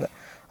தான் வருவாங்க.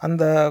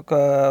 அந்த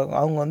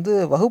அவங்க வந்து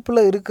வகுப்பில்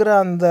இருக்கிற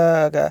அந்த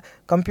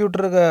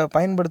கம்ப்யூட்டருக்கு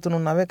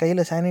பயன்படுத்தணுன்னாவே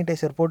கையில்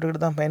சானிடைசர்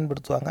போட்டுக்கிட்டு தான்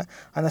பயன்படுத்துவாங்க.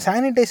 அந்த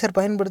சானிடைசர்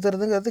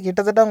பயன்படுத்துறதுங்கிறது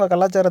கிட்டத்தட்ட அவங்க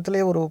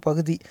கலாச்சாரத்திலே ஒரு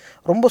பகுதி.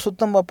 ரொம்ப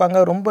சுத்தம்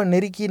பார்ப்பாங்க, ரொம்ப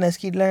நெருக்கி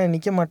நசுக்கிட்டுலாம்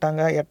நிற்க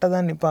மாட்டாங்க, எட்ட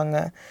தான்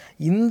நிற்பாங்க.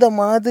 இந்த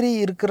மாதிரி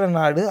இருக்கிற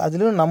நாடு,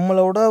 அதிலும்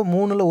நம்மளோட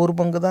 3ல் 1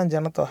 பங்கு தான்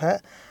ஜனத்தொகை.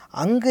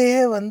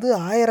 அங்கேயே வந்து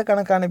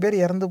ஆயிரக்கணக்கான பேர்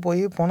இறந்து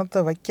போய் பணத்தை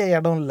வைக்க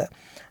இடம் இல்லை.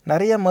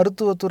 நிறைய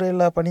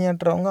மருத்துவத்துறையில்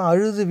பணியாற்றுறவங்க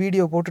அழுது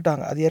வீடியோ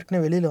போட்டுட்டாங்க. அது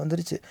ஏற்கனவே வெளியில்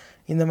வந்துருச்சு.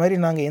 இந்த மாதிரி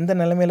நாங்கள் எந்த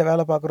நிலைமையில்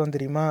வேலை பார்க்குறோம்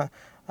தெரியுமா,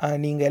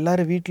 நீங்கள்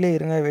எல்லோரும் வீட்டிலே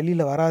இருங்க,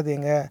 வெளியில்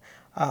வராதீங்க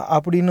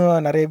அப்படின்னு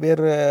நிறைய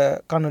பேர்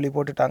காணொலி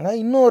போட்டுட்டாங்க.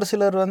 இன்னும் ஒரு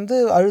சிலர் வந்து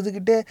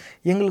அழுதுகிட்டே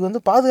எங்களுக்கு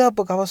வந்து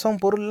பாதுகாப்பு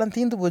கவசம் பொருள்லாம்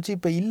தீர்ந்து போச்சு,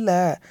 இப்போ இல்லை.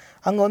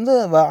 அங்கே வந்து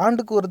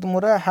ஆண்டுக்கு ஒரு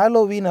முறை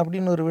ஹாலோவீன்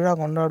அப்படின்னு ஒரு விழா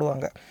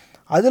கொண்டாடுவாங்க.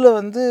 அதில்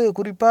வந்து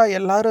குறிப்பாக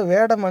எல்லோரும்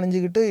வேடம்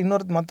அணிஞ்சிக்கிட்டு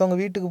மற்றவங்க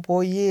வீட்டுக்கு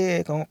போய்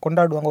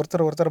கொண்டாடுவாங்க,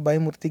 ஒருத்தர்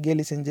பயமுறுத்தி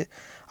கேலி செஞ்சு.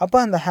 அப்போ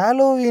அந்த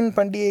ஹாலோவீன்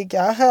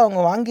பண்டிகைக்காக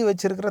அவங்க வாங்கி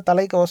வச்சுருக்கிற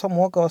தலைக்கவசம்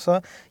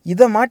முகக்கவசம்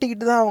இதை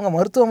மாட்டிக்கிட்டு தான் அவங்க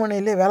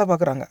மருத்துவமனையிலே வேலை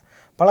பார்க்குறாங்க.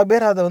 பல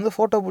பேர் அதை வந்து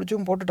ஃபோட்டோ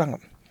பிடிச்சும் போட்டுட்டாங்க,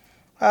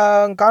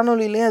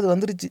 காணொலியிலே அது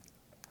வந்துருச்சு.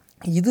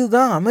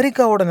 இதுதான்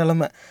அமெரிக்காவோட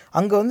நிலைமை.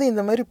 அங்கே வந்து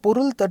இந்த மாதிரி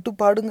பொருள்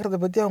தட்டுப்பாடுங்கிறத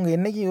பற்றி அவங்க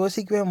என்றைக்கும்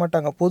யோசிக்கவே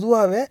மாட்டாங்க.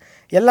 பொதுவாகவே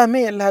எல்லாமே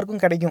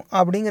எல்லாருக்கும் கிடைக்கும்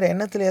அப்படிங்கிற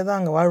எண்ணத்திலே தான்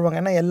அங்கே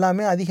வாழ்வாங்க. ஏன்னா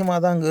எல்லாமே அதிகமாக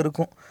தான் அங்கே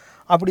இருக்கும்.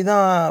 அப்படி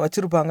தான்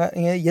வச்சுருப்பாங்க.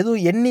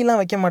 எதுவும்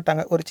எண்ணிலாம் வைக்க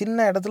மாட்டாங்க. ஒரு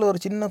சின்ன இடத்துல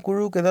ஒரு சின்ன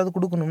குழுவுக்கு ஏதாவது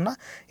கொடுக்கணும்னா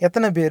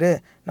எத்தனை பேர்,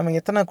 நம்ம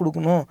எத்தனை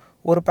கொடுக்கணும்,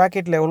 ஒரு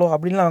பேக்கெட்டில் எவ்வளோ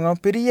அப்படின்லாம்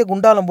அவங்க பெரிய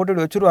குண்டாலம் போட்டு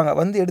இப்படி வச்சுருவாங்க,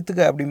 வந்து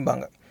எடுத்துக்க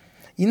அப்படிம்பாங்க.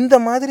 இந்த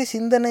மாதிரி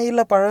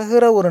சிந்தனையில்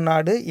பழகுற ஒரு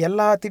நாடு.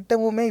 எல்லா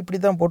திட்டமுமே இப்படி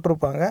தான்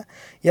போட்டிருப்பாங்க,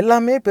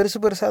 எல்லாமே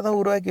பெருசாக தான்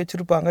உருவாக்கி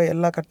வச்சுருப்பாங்க,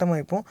 எல்லா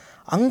கட்டமைப்பும்.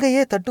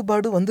 அங்கேயே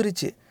தட்டுப்பாடு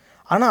வந்துருச்சு.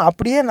 ஆனால்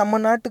அப்படியே நம்ம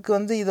நாட்டுக்கு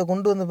வந்து இதை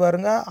கொண்டு வந்து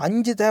பாருங்கள்,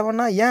 5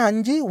 தேவைன்னா ஏன்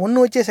 5, 1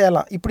 வச்சே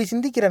செய்யலாம், இப்படி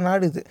சிந்திக்கிற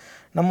நாடு இது.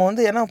 நம்ம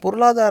வந்து ஏன்னா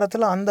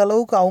பொருளாதாரத்தில் அந்த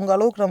அளவுக்கு அவங்க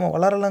அளவுக்கு நம்ம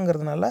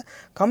வளரலைங்கிறதுனால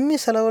கம்மி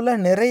செலவில்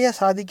நிறைய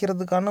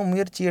சாதிக்கிறதுக்கான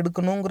முயற்சி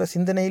எடுக்கணுங்கிற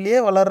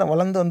சிந்தனையிலேயே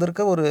வளர்ந்து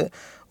வந்திருக்க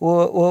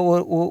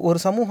ஒரு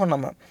சமூகம்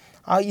நம்ம.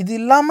 இது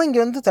இல்லாமல் இங்கே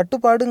வந்து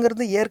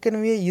தட்டுப்பாடுங்கிறது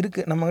ஏற்கனவே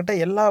இருக்குது. நம்மக்கிட்ட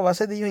எல்லா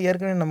வசதியும்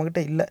ஏற்கனவே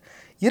நம்மக்கிட்ட இல்லை.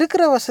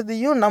 இருக்கிற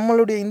வசதியும்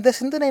நம்மளுடைய இந்த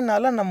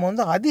சிந்தனையினால் நம்ம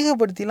வந்து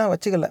அதிகப்படுத்திலாம்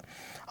வச்சுக்கல.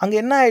 அங்கே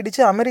என்ன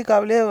ஆகிடுச்சு,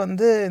 அமெரிக்காவிலே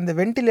வந்து இந்த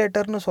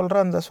வெண்டிலேட்டர்னு சொல்கிற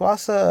அந்த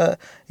சுவாச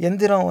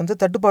எந்திரம் வந்து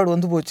தட்டுப்பாடு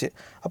வந்து போச்சு.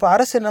 அப்போ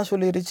அரசு என்ன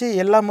சொல்லிடுச்சு,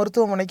 எல்லா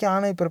மருத்துவமனைக்கும்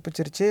ஆணை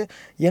பிறப்பிச்சிருச்சு,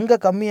 எங்கே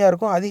கம்மியாக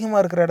இருக்கும்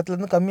அதிகமாக இருக்கிற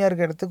இடத்துலேருந்து கம்மியாக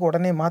இருக்கிற இடத்துக்கு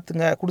உடனே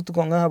மாற்றுங்க,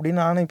 கொடுத்துக்கோங்க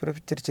அப்படின்னு ஆணை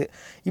பிறப்பிச்சிருச்சு.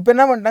 இப்போ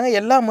என்ன பண்ணிட்டாங்க,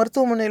 எல்லா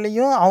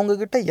மருத்துவமனையிலையும்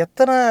அவங்கக்கிட்ட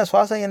எத்தனை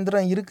சுவாச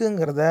எந்திரம்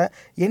இருக்குங்கிறத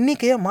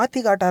எண்ணிக்கையை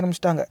மாற்றி காட்ட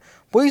ஆரம்பிச்சிட்டாங்க,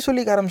 பொய்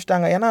சொல்லிக்க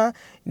ஆரம்பிச்சிட்டாங்க. ஏன்னா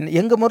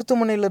எங்கள்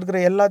மருத்துவமனையில் இருக்கிற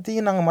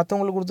எல்லாத்தையும் நாங்கள்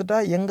மற்றவங்களுக்கு கொடுத்துட்டா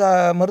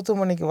எங்கள்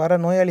மருத்துவமனைக்கு வர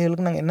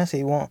நோயாளிகளுக்கு நாங்கள் என்ன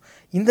செய்வோம்,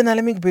 இந்த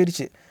நிலைமைக்கு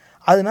போயிடுச்சு.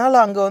 அதனால்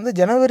அங்கே வந்து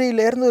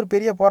ஜனவரியிலேருந்து ஒரு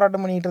பெரிய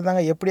போராட்டம் பண்ணிகிட்டு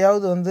இருந்தாங்க.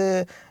 எப்படியாவது வந்து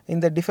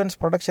இந்த டிஃபென்ஸ்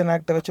ப்ரொடக்ஷன்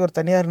ஆக்டை வச்சு ஒரு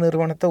தனியார்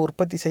நிறுவனத்தை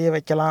உற்பத்தி செய்ய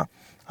வைக்கலாம்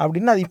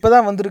அப்படின்னு. அது இப்போ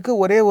தான் வந்திருக்கு.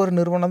 ஒரே ஒரு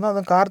நிறுவனம் தான்,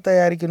 அதுவும் கார்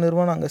தயாரிக்கும்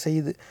நிறுவனம் அங்கே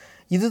செய்யுது.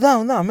 இதுதான்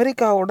வந்து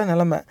அமெரிக்காவோட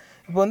நிலைமை.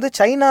 இப்போ வந்து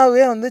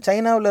சைனாவே வந்து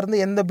சைனாவிலேருந்து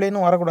எந்த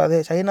பிளேனும் வரக்கூடாது,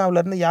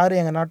 சைனாவிலேருந்து யாரும்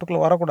எங்கள் நாட்டுக்குள்ளே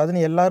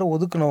வரக்கூடாதுன்னு எல்லோரும்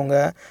ஒதுக்குனவங்க.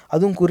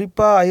 அதுவும்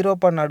குறிப்பாக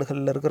ஐரோப்பா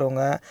நாடுகளில்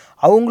இருக்கிறவங்க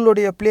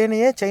அவங்களுடைய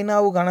பிளேனையே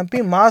சைனாவுக்கு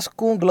அனுப்பி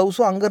மாஸ்க்கும்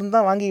க்ளவுஸும் அங்கேருந்து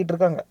தான் வாங்கிக்கிட்டு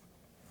இருக்காங்க.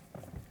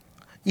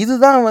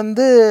 இதுதான்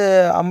வந்து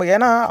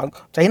ஏன்னா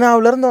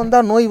சைனாவிலேருந்து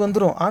வந்தால் நோய்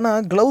வந்துடும்.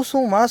 ஆனால்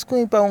க்ளவுஸும்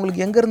மாஸ்க்கும் இப்போ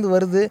அவங்களுக்கு எங்கேருந்து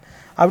வருது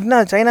அப்படின்னா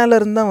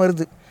சைனாவிலேருந்து தான்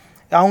வருது.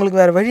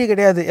 அவங்களுக்கு வேறு வழி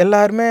கிடையாது.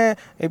 எல்லாருமே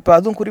இப்போ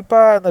அதுவும்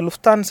குறிப்பாக இந்த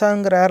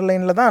லுஃப்தான்சாங்கிற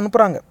ஏர்லைனில் தான்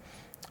அனுப்புகிறாங்க.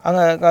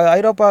 அங்கே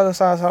ஐரோப்பா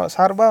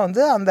சார்பாக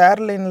வந்து அந்த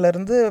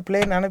ஏர்லைன்லேருந்து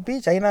பிளேன் அனுப்பி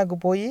சைனாவுக்கு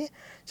போய்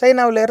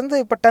சைனாவிலேருந்து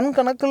இப்போ டன்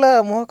கணக்கில்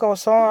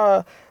முகக்கவசம்,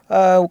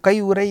 கை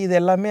உறை இது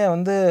எல்லாமே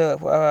வந்து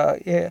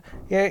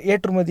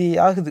ஏற்றுமதி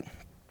ஆகுது.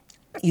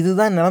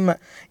 இதுதான் நிலமை.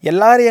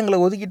 எல்லோரும் எங்களை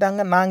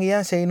ஒதுக்கிட்டாங்க, நாங்கள்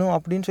ஏன் செய்யணும்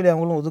அப்படின்னு சொல்லி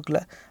அவங்களும்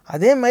ஒதுக்கலை.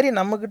 அதே மாதிரி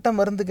நம்மக்கிட்ட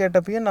மருந்து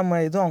கேட்டப்பையும் நம்ம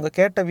எதுவும் அவங்க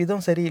கேட்ட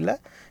விதம் சரியில்லை.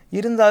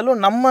 இருந்தாலும்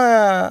நம்ம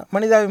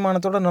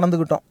மனிதாபிமானத்தோடு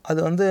நடந்துக்கிட்டோம். அது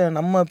வந்து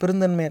நம்ம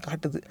பெருந்தன்மையை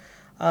காட்டுது.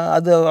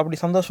 அது அப்படி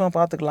சந்தோஷமாக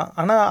பார்த்துக்கலாம்.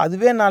 ஆனால்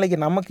அதுவே நாளைக்கு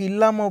நமக்கு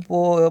இல்லாமல்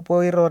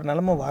போயிடுற ஒரு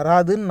நிலைமை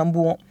வராதுன்னு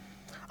நம்புவோம்.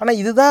 ஆனால்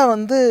இதுதான்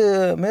வந்து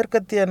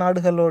மேற்கத்திய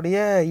நாடுகளுடைய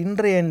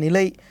இன்றைய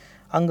நிலை.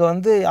 அங்கே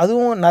வந்து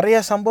அதுவும் நிறைய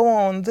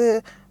சம்பவம் வந்து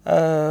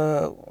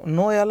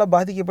நோயால்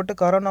பாதிக்கப்பட்டு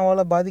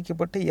கொரோனாவால்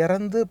பாதிக்கப்பட்டு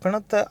இறந்து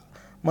பிணத்தை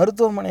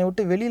மருத்துவமனையை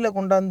விட்டு வெளியில்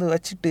கொண்டாந்து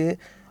வச்சுட்டு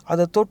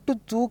அதை தொட்டு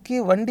தூக்கி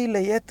வண்டியில்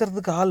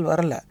ஏற்றுறதுக்கு ஆள்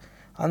வரலை.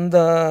 அந்த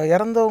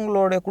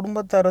இறந்தவங்களோட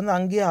குடும்பத்தார் வந்து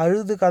அங்கேயே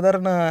அழுது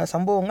கதறின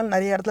சம்பவங்கள்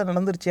நிறைய இடத்துல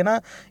நடந்துருச்சு. ஏன்னா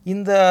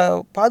இந்த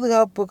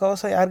பாதுகாப்பு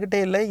கவசம்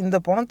யார்கிட்டே இல்லை, இந்த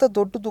பணத்தை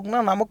தொட்டு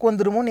தூக்குனா நமக்கு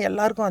வந்துடுமோன்னு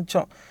எல்லாருக்கும்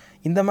அச்சம்.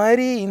 இந்த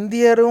மாதிரி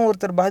இந்தியரும்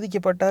ஒருத்தர்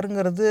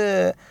பாதிக்கப்பட்டாருங்கிறது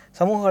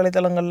சமூக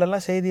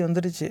வலைத்தளங்கள்லாம் செய்தி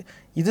வந்துடுச்சு.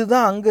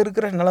 இதுதான் அங்கே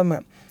இருக்கிற நிலைமை.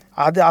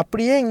 அது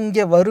அப்படியே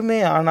இங்கே வருமே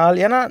ஆனால்,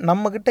 ஏன்னா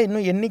நம்மக்கிட்ட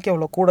இன்னும் எண்ணிக்கை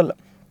அவ்வளோ கூடலை.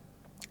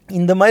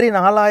 இந்த மாதிரி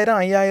 4000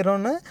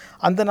 5000ன்னு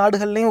அந்த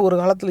நாடுகள்லேயும் ஒரு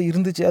காலத்தில்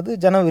இருந்துச்சு. அது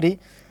ஜனவரி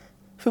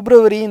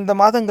பிப்ரவரி இந்த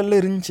மாதங்களில்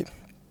இருந்துச்சு.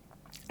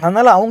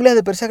 அதனால் அவங்களே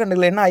அதை பெருசாக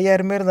கண்டுக்கல. என்ன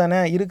 5000 பேர் தானே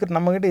இருக்கிற,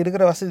 நம்மக்கிட்ட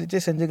இருக்கிற வசதி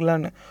வச்சே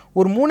செஞ்சுக்கலான்னு.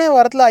 ஒரு 3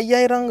 வாரத்தில்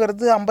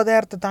 5000ங்கிறது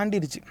 50,000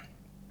 தாண்டிடுச்சு.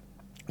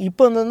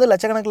 இப்போ வந்து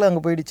லட்சக்கணக்கில்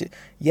அங்கே போயிடுச்சு.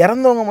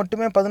 இறந்தவங்க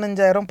மட்டுமே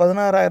 15,000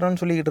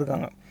 16,000ன்னு சொல்லிக்கிட்டு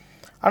இருக்காங்க.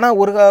 ஆனால்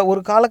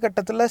ஒரு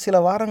காலகட்டத்தில் சில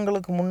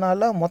வாரங்களுக்கு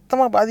முன்னால்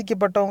மொத்தமாக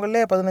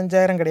பாதிக்கப்பட்டவங்களே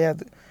 15,000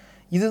 கிடையாது.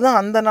 இதுதான்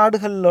அந்த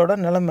நாடுகளோட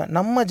நிலைமை.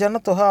 நம்ம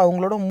ஜனத்தொகை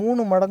அவங்களோட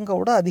 3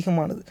 மடங்கோட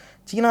அதிகமானது.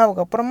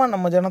 சீனாவுக்கு அப்புறமா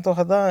நம்ம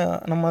ஜனத்தொகை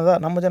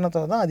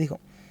தான்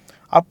அதிகம்.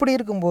 அப்படி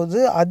இருக்கும்போது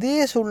அதே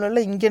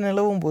சூழ்நிலை இங்கே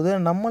நிலவும் போது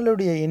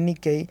நம்மளுடைய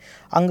எண்ணிக்கை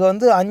அங்கே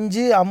வந்து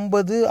 5,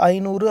 50,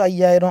 500,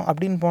 5000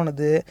 அப்படின்னு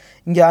போனது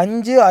இங்கே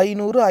 5,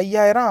 500,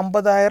 5000,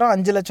 50,000,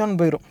 5 லட்சம்னு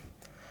போயிடும்.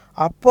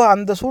 அப்போ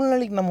அந்த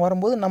சூழ்நிலைக்கு நம்ம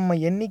வரும்போது நம்ம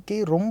எண்ணிக்கை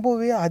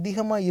ரொம்பவே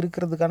அதிகமாக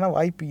இருக்கிறதுக்கான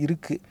வாய்ப்பு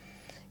இருக்குது.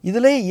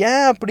 இதில்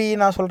ஏன் அப்படி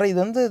நான் சொல்கிறேன், இது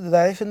வந்து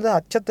தயவுசெய்து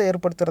அச்சத்தை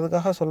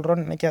ஏற்படுத்துறதுக்காக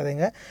சொல்கிறோன்னு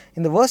நினைக்காதீங்க.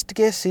 இந்த வேர்ஸ்ட்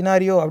கேஸ்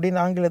சினாரியோ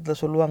அப்படின்னு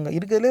ஆங்கிலத்தில் சொல்லுவாங்க.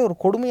 இருக்கிறதுலே ஒரு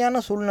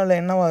கொடுமையான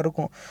சூழ்நிலை என்னவாக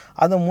இருக்கும்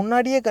அதை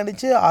முன்னாடியே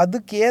கணிச்சு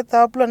அதுக்கு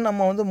ஏற்றாப்புல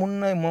நம்ம வந்து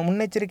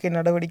முன்னெச்சரிக்கை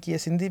நடவடிக்கையை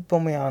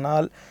சிந்திப்போமே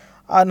ஆனால்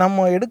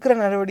நம்ம எடுக்கிற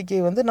நடவடிக்கை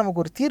வந்து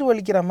நமக்கு ஒரு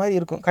தீர்வளிக்கிற மாதிரி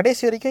இருக்கும்.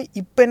 கடைசி வரைக்கும்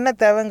இப்போ என்ன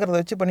தேவைங்கிறத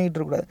வச்சு பண்ணிக்கிட்டு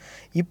இருக்கக்கூடாது.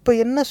 இப்போ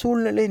என்ன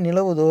சூழ்நிலை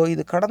நிலவுதோ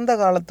இது கடந்த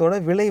காலத்தோட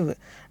விளைவு.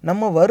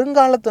 நம்ம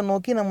வருங்காலத்தை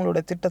நோக்கி நம்மளோட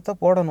திட்டத்தை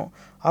போடணும்.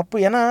 அப்போ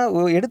ஏன்னா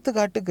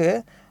எடுத்துக்காட்டுக்கு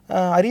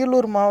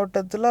அரியலூர்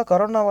மாவட்டத்தில்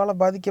கொரோனாவால்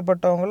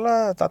பாதிக்கப்பட்டவங்கள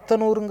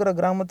தத்தனூருங்கிற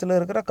கிராமத்தில்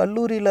இருக்கிற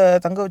கல்லூரியில்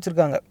தங்க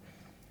வச்சுருக்காங்க.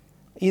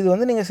 இது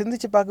வந்து நீங்கள்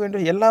சிந்திச்சு பார்க்க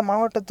வேண்டிய, எல்லா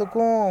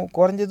மாவட்டத்துக்கும்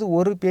குறைஞ்சது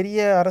ஒரு பெரிய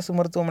அரசு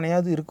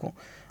மருத்துவமனையாவது இருக்கும்.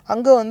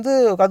 அங்கே வந்து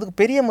அதுக்கு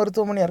பெரிய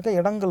மருத்துவமனையாக இருக்க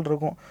இடங்கள்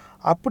இருக்கும்.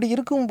 அப்படி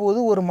இருக்கும்போது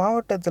ஒரு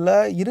மாவட்டத்தில்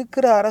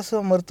இருக்கிற அரசு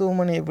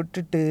மருத்துவமனையை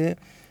விட்டுட்டு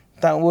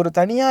ஒரு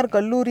தனியார்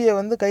கல்லூரியை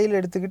வந்து கையில்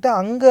எடுத்துக்கிட்டு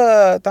அங்கே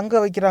தங்க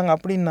வைக்கிறாங்க.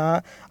 அப்படின்னா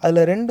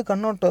அதில் 2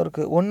 கண்ணோட்டம்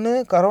இருக்குது. ஒன்று,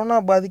 கரோனா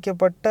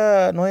பாதிக்கப்பட்ட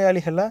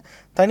நோயாளிகளை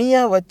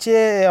தனியாக வச்சே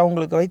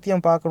அவங்களுக்கு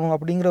வைத்தியம் பார்க்கணும்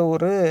அப்படிங்கிற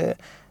ஒரு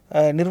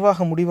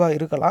நிர்வாக முடிவாக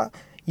இருக்கலாம்.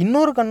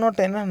 இன்னொரு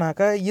கண்ணோட்டம்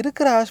என்னன்னாக்கா,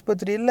 இருக்கிற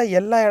ஆஸ்பத்திரியில்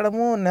எல்லா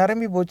இடமும்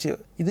நிரம்பி போச்சு,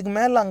 இதுக்கு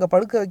மேலே அங்கே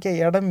படுக்க வைக்க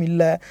இடம்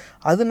இல்லை,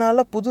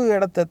 அதனால புது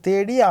இடத்த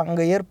தேடி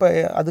அங்கே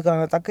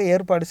அதுக்கான தக்க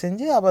ஏற்பாடு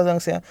செஞ்சு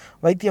அங்கே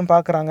வைத்தியம்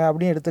பார்க்குறாங்க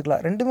அப்படின்னு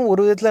எடுத்துக்கலாம். ரெண்டுமே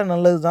ஒரு விதத்தில்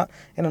நல்லது தான்.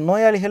 ஏன்னா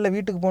நோயாளிகளில்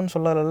வீட்டுக்கு போகணுன்னு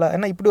சொல்லலைல்ல.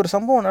 ஏன்னா இப்படி ஒரு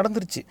சம்பவம்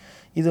நடந்துருச்சு.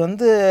 இது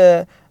வந்து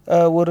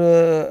ஒரு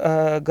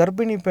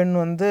கர்ப்பிணி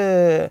பெண் வந்து,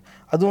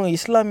 அதுவும்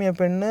இஸ்லாமிய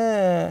பெண்ணு,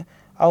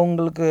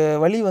 அவங்களுக்கு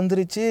வலி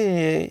வந்துருச்சு.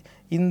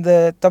 இந்த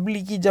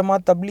தப்லீகி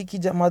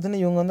ஜமாத்துன்னு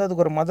இவங்க வந்து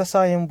அதுக்கு ஒரு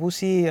மதசாயம்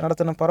பூசி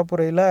நடத்தின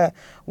பரப்புரையில்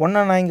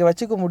ஒன்றை நான் இங்கே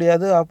வச்சுக்க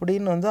முடியாது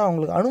அப்படின்னு வந்து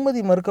அவங்களுக்கு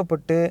அனுமதி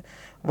மறுக்கப்பட்டு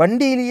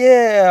வண்டியிலேயே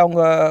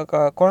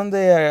அவங்க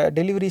குழந்தைய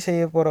டெலிவரி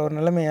செய்ய போகிற ஒரு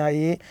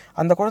நிலைமையாகி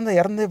அந்த குழந்தை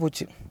இறந்தே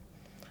போச்சு.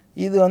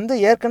 இது வந்து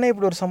ஏற்கனவே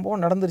இப்படி ஒரு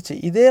சம்பவம் நடந்துருச்சு.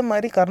 இதே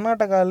மாதிரி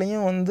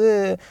கர்நாடகாலையும் வந்து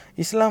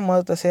இஸ்லாம்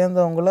மதத்தை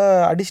சேர்ந்தவங்கள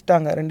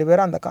அடிச்சிட்டாங்க 2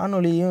 பேரும். அந்த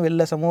காணொலியும்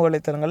வெளில சமூக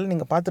வலைத்தளங்களில்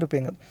நீங்கள்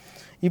பார்த்துருப்பீங்க.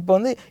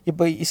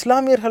 இப்போ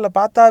இஸ்லாமியர்களை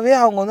பார்த்தாவே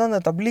அவங்க வந்து அந்த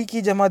தப்லீகி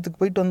ஜமாத்துக்கு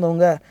போயிட்டு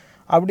வந்தவங்க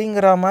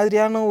அப்படிங்கிற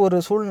மாதிரியான ஒரு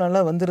சூழ்நிலை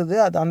வந்துடுது.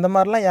 அது அந்த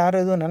மாதிரிலாம்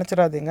யாரும் எதுவும்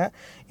நினச்சிடாதீங்க.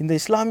 இந்த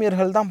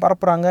இஸ்லாமியர்கள் தான்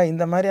பரப்புகிறாங்க,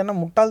 இந்த மாதிரியான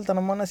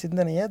முட்டாள்தனமான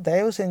சிந்தனையை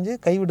தயவு செஞ்சு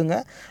கைவிடுங்க.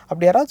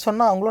 அப்படி யாராவது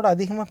சொன்னால் அவங்களோட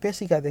அதிகமாக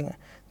பேசிக்காதீங்க.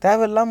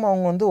 தேவையில்லாமல்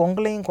அவங்க வந்து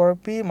உங்களையும்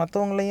குழப்பி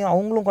மற்றவங்களையும்,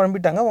 அவங்களும்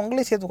குழம்பிட்டாங்க,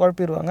 உங்களையும் சேர்த்து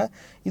குழப்பிடுவாங்க.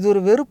 இது ஒரு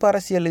வெறுப்பு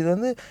அரசியல். இது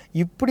வந்து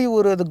இப்படி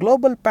ஒரு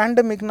குளோபல்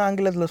பேண்டமிக்னு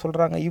ஆங்கிலத்தில்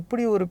சொல்கிறாங்க.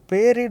 இப்படி ஒரு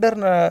பேரிடர்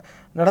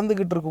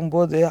நடந்துக்கிட்டு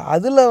இருக்கும்போது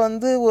அதில்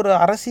வந்து ஒரு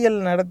அரசியல்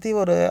நடத்தி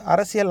ஒரு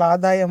அரசியல்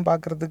ஆதாயம்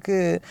பார்க்குறதுக்கு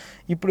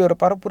இப்படி ஒரு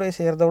பரப்புரை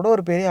செய்கிறத விட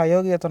ஒரு பெரிய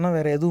அயோக்கியத்தனம்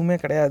வேறு எதுவுமே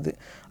கிடையாது.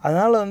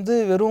 அதனால் வந்து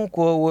வெறும்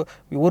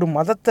ஒரு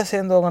மதத்தை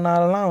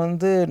சேர்ந்தவங்கனாலலாம்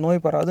வந்து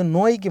நோய் பரவாது,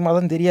 நோய்க்கு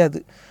மதம்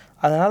தெரியாது.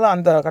 அதனால்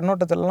அந்த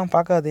கண்ணோட்டத்திலலாம்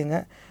பார்க்காதீங்க.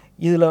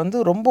 இதில் வந்து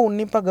ரொம்ப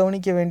உன்னிப்பாக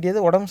கவனிக்க வேண்டியது,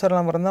 உடம்பு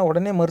சரியில்லாமல் இருந்தால்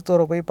உடனே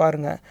மருத்துவரை போய்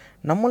பாருங்கள்.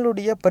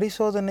 நம்மளுடைய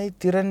பரிசோதனை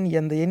திறன்,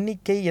 அந்த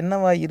எண்ணிக்கை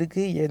என்னவா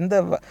இருக்குது, எந்த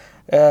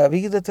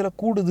விகிதத்தில்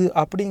கூடுது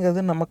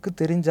அப்படிங்கிறது நமக்கு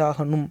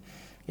தெரிஞ்சாகணும்.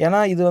 ஏன்னா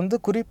இது வந்து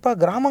குறிப்பாக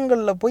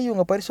கிராமங்களில் போய்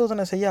இவங்க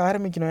பரிசோதனை செய்ய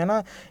ஆரம்பிக்கணும். ஏன்னா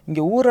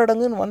இங்கே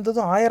ஊரடங்குன்னு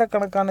வந்ததும்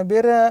ஆயிரக்கணக்கான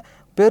பேரை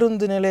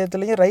பேருந்து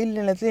நிலையத்துலேயும் ரயில்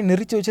நிலையத்துலேயும்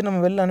நெரிச்சு வச்சு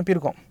நம்ம வெளில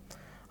அனுப்பியிருக்கோம்.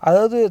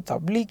 அதாவது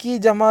தப்லீகி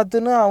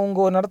ஜமாத்துன்னு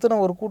அவங்க நடத்தின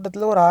ஒரு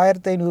கூட்டத்தில் ஒரு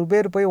 1500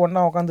 பேர் போய்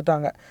ஒன்றா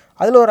உக்காந்துட்டாங்க.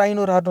 அதில் ஒரு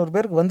 500-600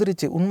 பேருக்கு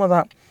வந்துருச்சு,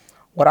 உண்மைதான்.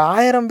 ஒரு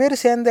 1000 பேர்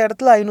சேர்ந்த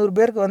இடத்துல 500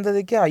 பேருக்கு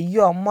வந்ததுக்கே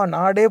ஐயோ அம்மா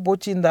நாடே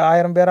போச்சு இந்த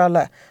 1000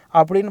 பேரால்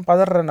அப்படின்னு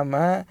பதற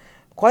நம்ம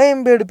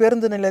கோயம்பேடு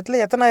பேருந்து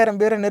நிலையத்தில் எத்தனை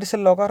 1000 பேரை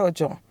நெரிசலில் உட்கார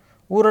வச்சோம்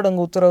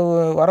ஊரடங்கு உத்தரவு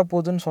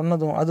வரப்போகுதுன்னு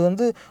சொன்னதும். அது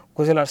வந்து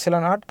சில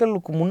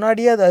நாட்களுக்கு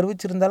முன்னாடியே அது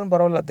அறிவிச்சிருந்தாலும்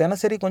பரவாயில்ல,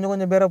 தினசரி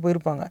கொஞ்சம் பேராக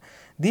போயிருப்பாங்க.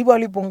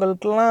 தீபாவளி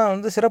பொங்கலுக்கெல்லாம்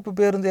வந்து சிறப்பு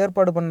பேருந்து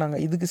ஏற்பாடு பண்ணாங்க.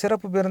 இதுக்கு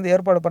சிறப்பு பேருந்து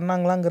ஏற்பாடு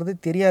பண்ணாங்களாங்கிறது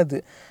தெரியாது.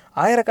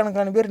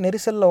 ஆயிரக்கணக்கான பேர்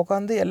நெரிசலில்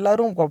உட்காந்து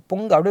எல்லோரும்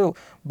அப்படியே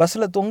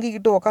பஸ்ஸில்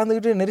தொங்கிக்கிட்டு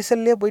உக்காந்துக்கிட்டு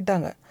நெரிசல்லே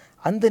போயிட்டாங்க.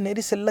 அந்த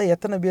நெரிசலில்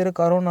எத்தனை பேர்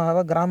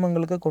கரோனாவை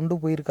கிராமங்களுக்கு கொண்டு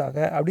போயிருக்காங்க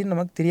அப்படின்னு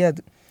நமக்கு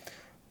தெரியாது.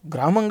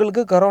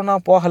 கிராமங்களுக்கு கரோனா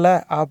போகலை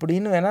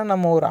அப்படின்னு வேணால்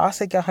நம்ம ஒரு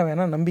ஆசைக்காக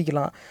வேணால்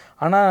நம்பிக்கலாம்.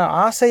 ஆனால்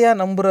ஆசையாக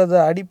நம்புறத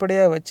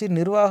அடிப்படையாக வச்சு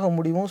நிர்வாக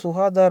முடிவும்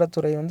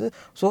சுகாதாரத்துறை வந்து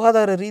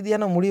சுகாதார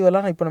ரீதியான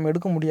முடிவெல்லாம் இப்போ நம்ம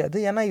எடுக்க முடியாது.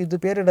 ஏன்னா இது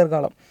பேரிடர்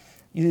காலம்.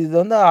 இது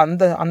வந்து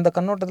அந்த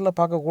கண்ணோட்டத்தில்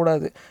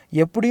பார்க்கக்கூடாது.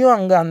 எப்படியும்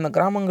அங்கே அந்த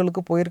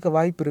கிராமங்களுக்கு போயிருக்க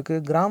வாய்ப்பு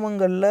இருக்குது.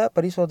 கிராமங்களில்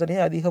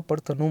பரிசோதனையை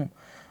அதிகப்படுத்தணும்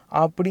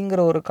அப்படிங்கிற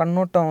ஒரு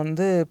கண்ணோட்டம்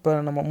வந்து இப்போ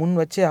நம்ம முன்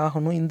வச்சே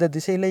ஆகணும். இந்த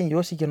திசையிலையும்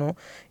யோசிக்கணும்.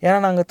 ஏன்னா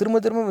நாங்கள்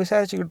திரும்ப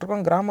விசாரிச்சுக்கிட்டு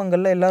இருக்கோம்.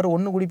 கிராமங்களில் எல்லோரும்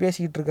ஒன்று கூடி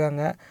பேசிக்கிட்டு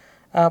இருக்காங்க.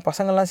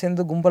 பசங்கள்லாம்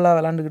சேர்ந்து கும்பலாக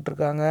விளாண்டுக்கிட்டு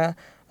இருக்காங்க.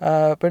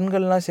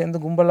 பெண்கள்லாம் சேர்ந்து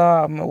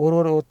கும்பலாக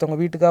ஒருத்தவங்க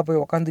வீட்டுக்காக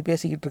போய் உக்காந்து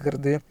பேசிக்கிட்டு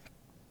இருக்கிறது.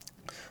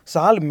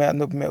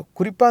 அந்த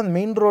குறிப்பாக அந்த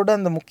மெயின் ரோடு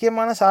அந்த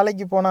முக்கியமான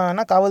சாலைக்கு போனால்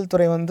வேணால்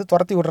காவல்துறை வந்து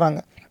துரத்தி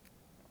விடுறாங்க.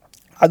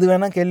 அது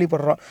வேணால்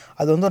கேள்விப்படுறோம்.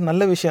 அது வந்து ஒரு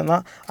நல்ல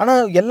விஷயந்தான்.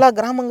 ஆனால் எல்லா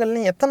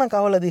கிராமங்கள்லையும் எத்தனை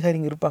காவல்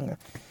அதிகாரிங்க இருப்பாங்க?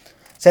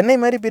 சென்னை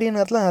மாதிரி பெரிய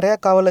நகரத்தில் நிறையா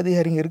காவல்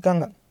அதிகாரிங்க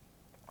இருக்காங்க.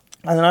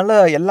 அதனால்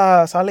எல்லா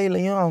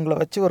சாலையிலையும் அவங்கள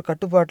வச்சு ஒரு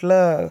கட்டுப்பாட்டில்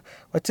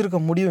வச்சுருக்க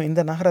முடியும்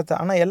இந்த நகரத்தை.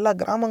 ஆனால் எல்லா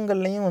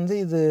கிராமங்கள்லேயும் வந்து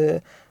இது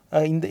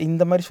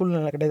இந்த மாதிரி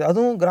சூழ்நிலை கிடையாது.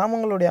 அதுவும்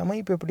கிராமங்களுடைய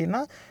அமைப்பு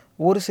எப்படின்னா,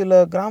 ஒரு சில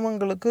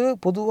கிராமங்களுக்கு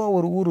பொதுவாக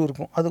ஒரு ஊர்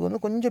இருக்கும். அதுக்கு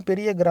வந்து கொஞ்சம்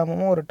பெரிய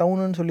கிராமமாக ஒரு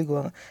டவுனுன்னு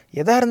சொல்லிக்குவாங்க.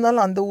 எதாக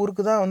இருந்தாலும் அந்த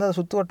ஊருக்கு தான் வந்து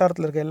சுற்று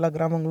வட்டாரத்தில் இருக்க எல்லா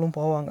கிராமங்களும்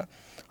போவாங்க.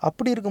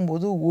 அப்படி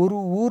இருக்கும்போது ஒரு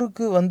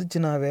ஊருக்கு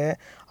வந்துச்சுனாவே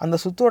அந்த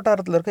சுற்று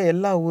வட்டாரத்தில் இருக்க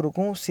எல்லா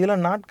ஊருக்கும்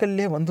சில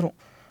நாட்கள்லேயே வந்துடும்.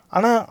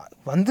 ஆனால்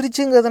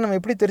வந்துருச்சுங்கிறத நம்ம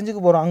எப்படி தெரிஞ்சுக்க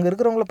போகிறோம்? அங்கே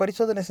இருக்கிறவங்கள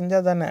பரிசோதனை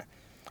செஞ்சால் தானே.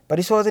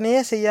 பரிசோதனையே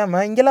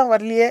செய்யாமல் இங்கெல்லாம்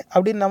வரலையே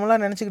அப்படின்னு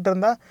நம்மளாம் நினச்சிக்கிட்டு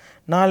இருந்தால்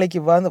நாளைக்கு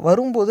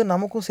வரும்போது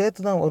நமக்கும்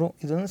சேர்த்து தான் வரும்.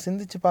 இது வந்து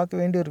சிந்தித்து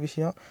பார்க்க வேண்டிய ஒரு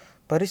விஷயம்.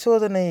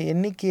 பரிசோதனை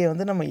எண்ணிக்கையை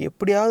வந்து நம்ம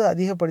எப்படியாவது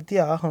அதிகப்படுத்தி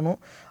ஆகணும்.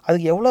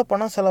 அதுக்கு எவ்வளோ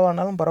பணம்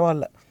செலவானாலும்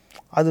பரவாயில்ல.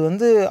 அது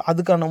வந்து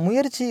அதுக்கான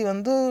முயற்சி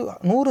வந்து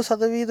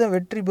 100%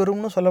 வெற்றி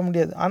பெறும்னு சொல்ல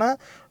முடியாது. ஆனால்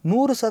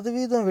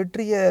 100%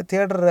 வெற்றியை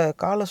தேடுற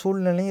கால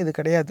சூழ்நிலையும் இது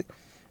கிடையாது.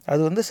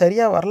 அது வந்து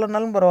சரியாக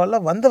வரலனாலும் பரவாயில்ல,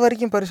 வந்த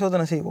வரைக்கும்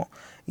பரிசோதனை செய்வோம்.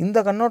 இந்த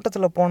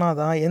கண்ணோட்டத்தில் போனால்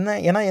தான்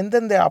ஏன்னா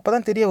அப்போ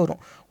தான் தெரிய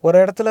வரும். ஒரு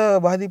இடத்துல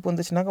பாதிப்பு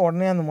வந்துச்சுனாக்கா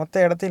உடனே அந்த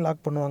மொத்த இடத்தையும்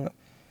லாக் பண்ணுவாங்க.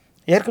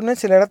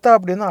 ஏற்கனவே சில இடத்த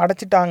அப்படி வந்து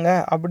அடைச்சிட்டாங்க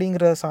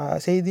அப்படிங்கிற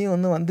செய்தியும்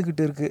வந்து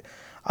வந்துக்கிட்டு இருக்குது.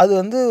 அது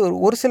வந்து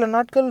ஒரு சில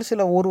நாட்கள்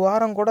ஒரு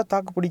வாரம் கூட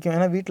தாக்கு பிடிக்கும்.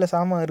 ஏன்னா வீட்டில்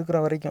சாமான் இருக்கிற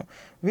வரைக்கும்.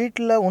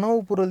 வீட்டில்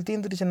உணவுப் பொருள்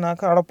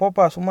தீர்ந்துருச்சுனாக்கா அட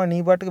போப்பா சும்மா நீ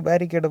பாட்டுக்கு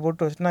பேரிகேடை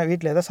போட்டு வச்சுனா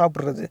வீட்டில் எதை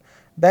சாப்பிட்றது,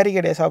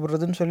 பேரிகேடையை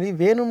சாப்பிட்றதுன்னு சொல்லி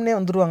வேணும்னே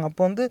வந்துடுவாங்க.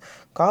 அப்போ வந்து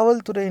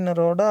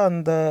காவல்துறையினரோட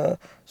அந்த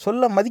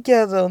சொல்ல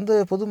மதிக்காத வந்து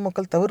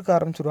பொதுமக்கள் தவிர்க்க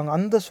ஆரம்பிச்சிடுவாங்க.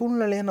 அந்த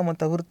சூழ்நிலையை நம்ம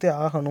தவிர்த்தே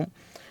ஆகணும்.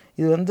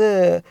 இது வந்து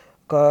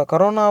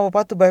கரோனாவை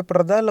பார்த்து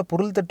பயப்படுறதா இல்லை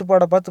பொருள்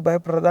தட்டுப்பாடை பார்த்து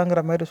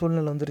பயப்படுறதாங்கிற மாதிரி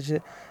சூழ்நிலை வந்துருச்சு.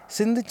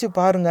 சிந்திச்சு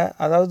பாருங்கள்.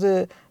 அதாவது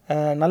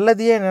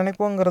நல்லதையே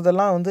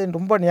நினைப்போங்கிறதெல்லாம் வந்து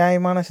ரொம்ப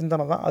நியாயமான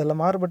சிந்தனை தான், அதில்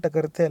மாறுபட்ட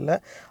கருத்தே இல்லை.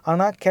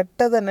 ஆனால்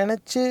கெட்டதை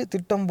நினச்சி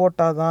திட்டம்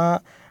போட்டால் தான்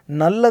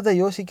நல்லதை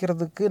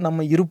யோசிக்கிறதுக்கு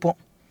நம்ம இருப்போம்.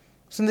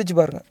 சிந்திச்சு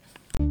பாருங்கள்.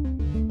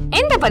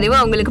 இந்த பதிவு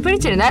உங்களுக்கு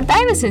பிடிச்சிருந்தா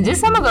தயவு செஞ்சு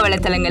சமூக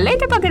வலைத்தளங்கள்ல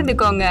இதை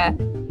பகிர்ந்துக்கோங்க.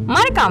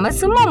 மறக்காம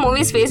சும்மா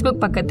மூவிஸ்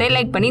ஃபேஸ்புக் பக்கத்தை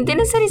லைக் பண்ணி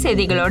தினசரி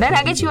செய்திகளோட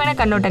நகைச்சுவையான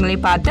கண்ணோட்டங்களை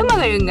பார்த்து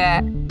மகிழுங்க.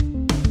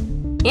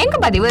 எங்க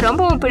பதிவு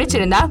ரொம்பவும்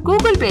பிடிச்சிருந்தா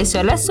கூகுள் பிளே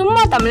ஸ்டோர்ல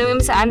சும்மா தமிழ்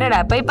மீம்ஸ் ஆண்ட்ராய்டு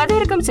ஆப்பை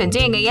பதிவிறக்கம் செஞ்சு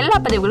எங்க எல்லா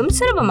பதிவுகளும்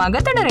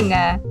சுலபமாக தொடருங்க.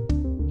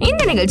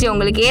 இந்த நிகழ்ச்சி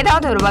உங்களுக்கு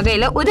ஏதாவது ஒரு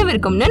வகையில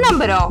உதவிருக்கும்னு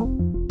நம்புறோம்.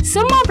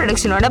 சும்மா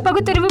ப்ரொடக்ஷனோட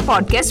பகுத்தறிவு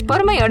பாட்காஸ்ட்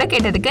பொறுமையோட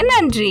கேட்டதுக்கு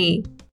நன்றி.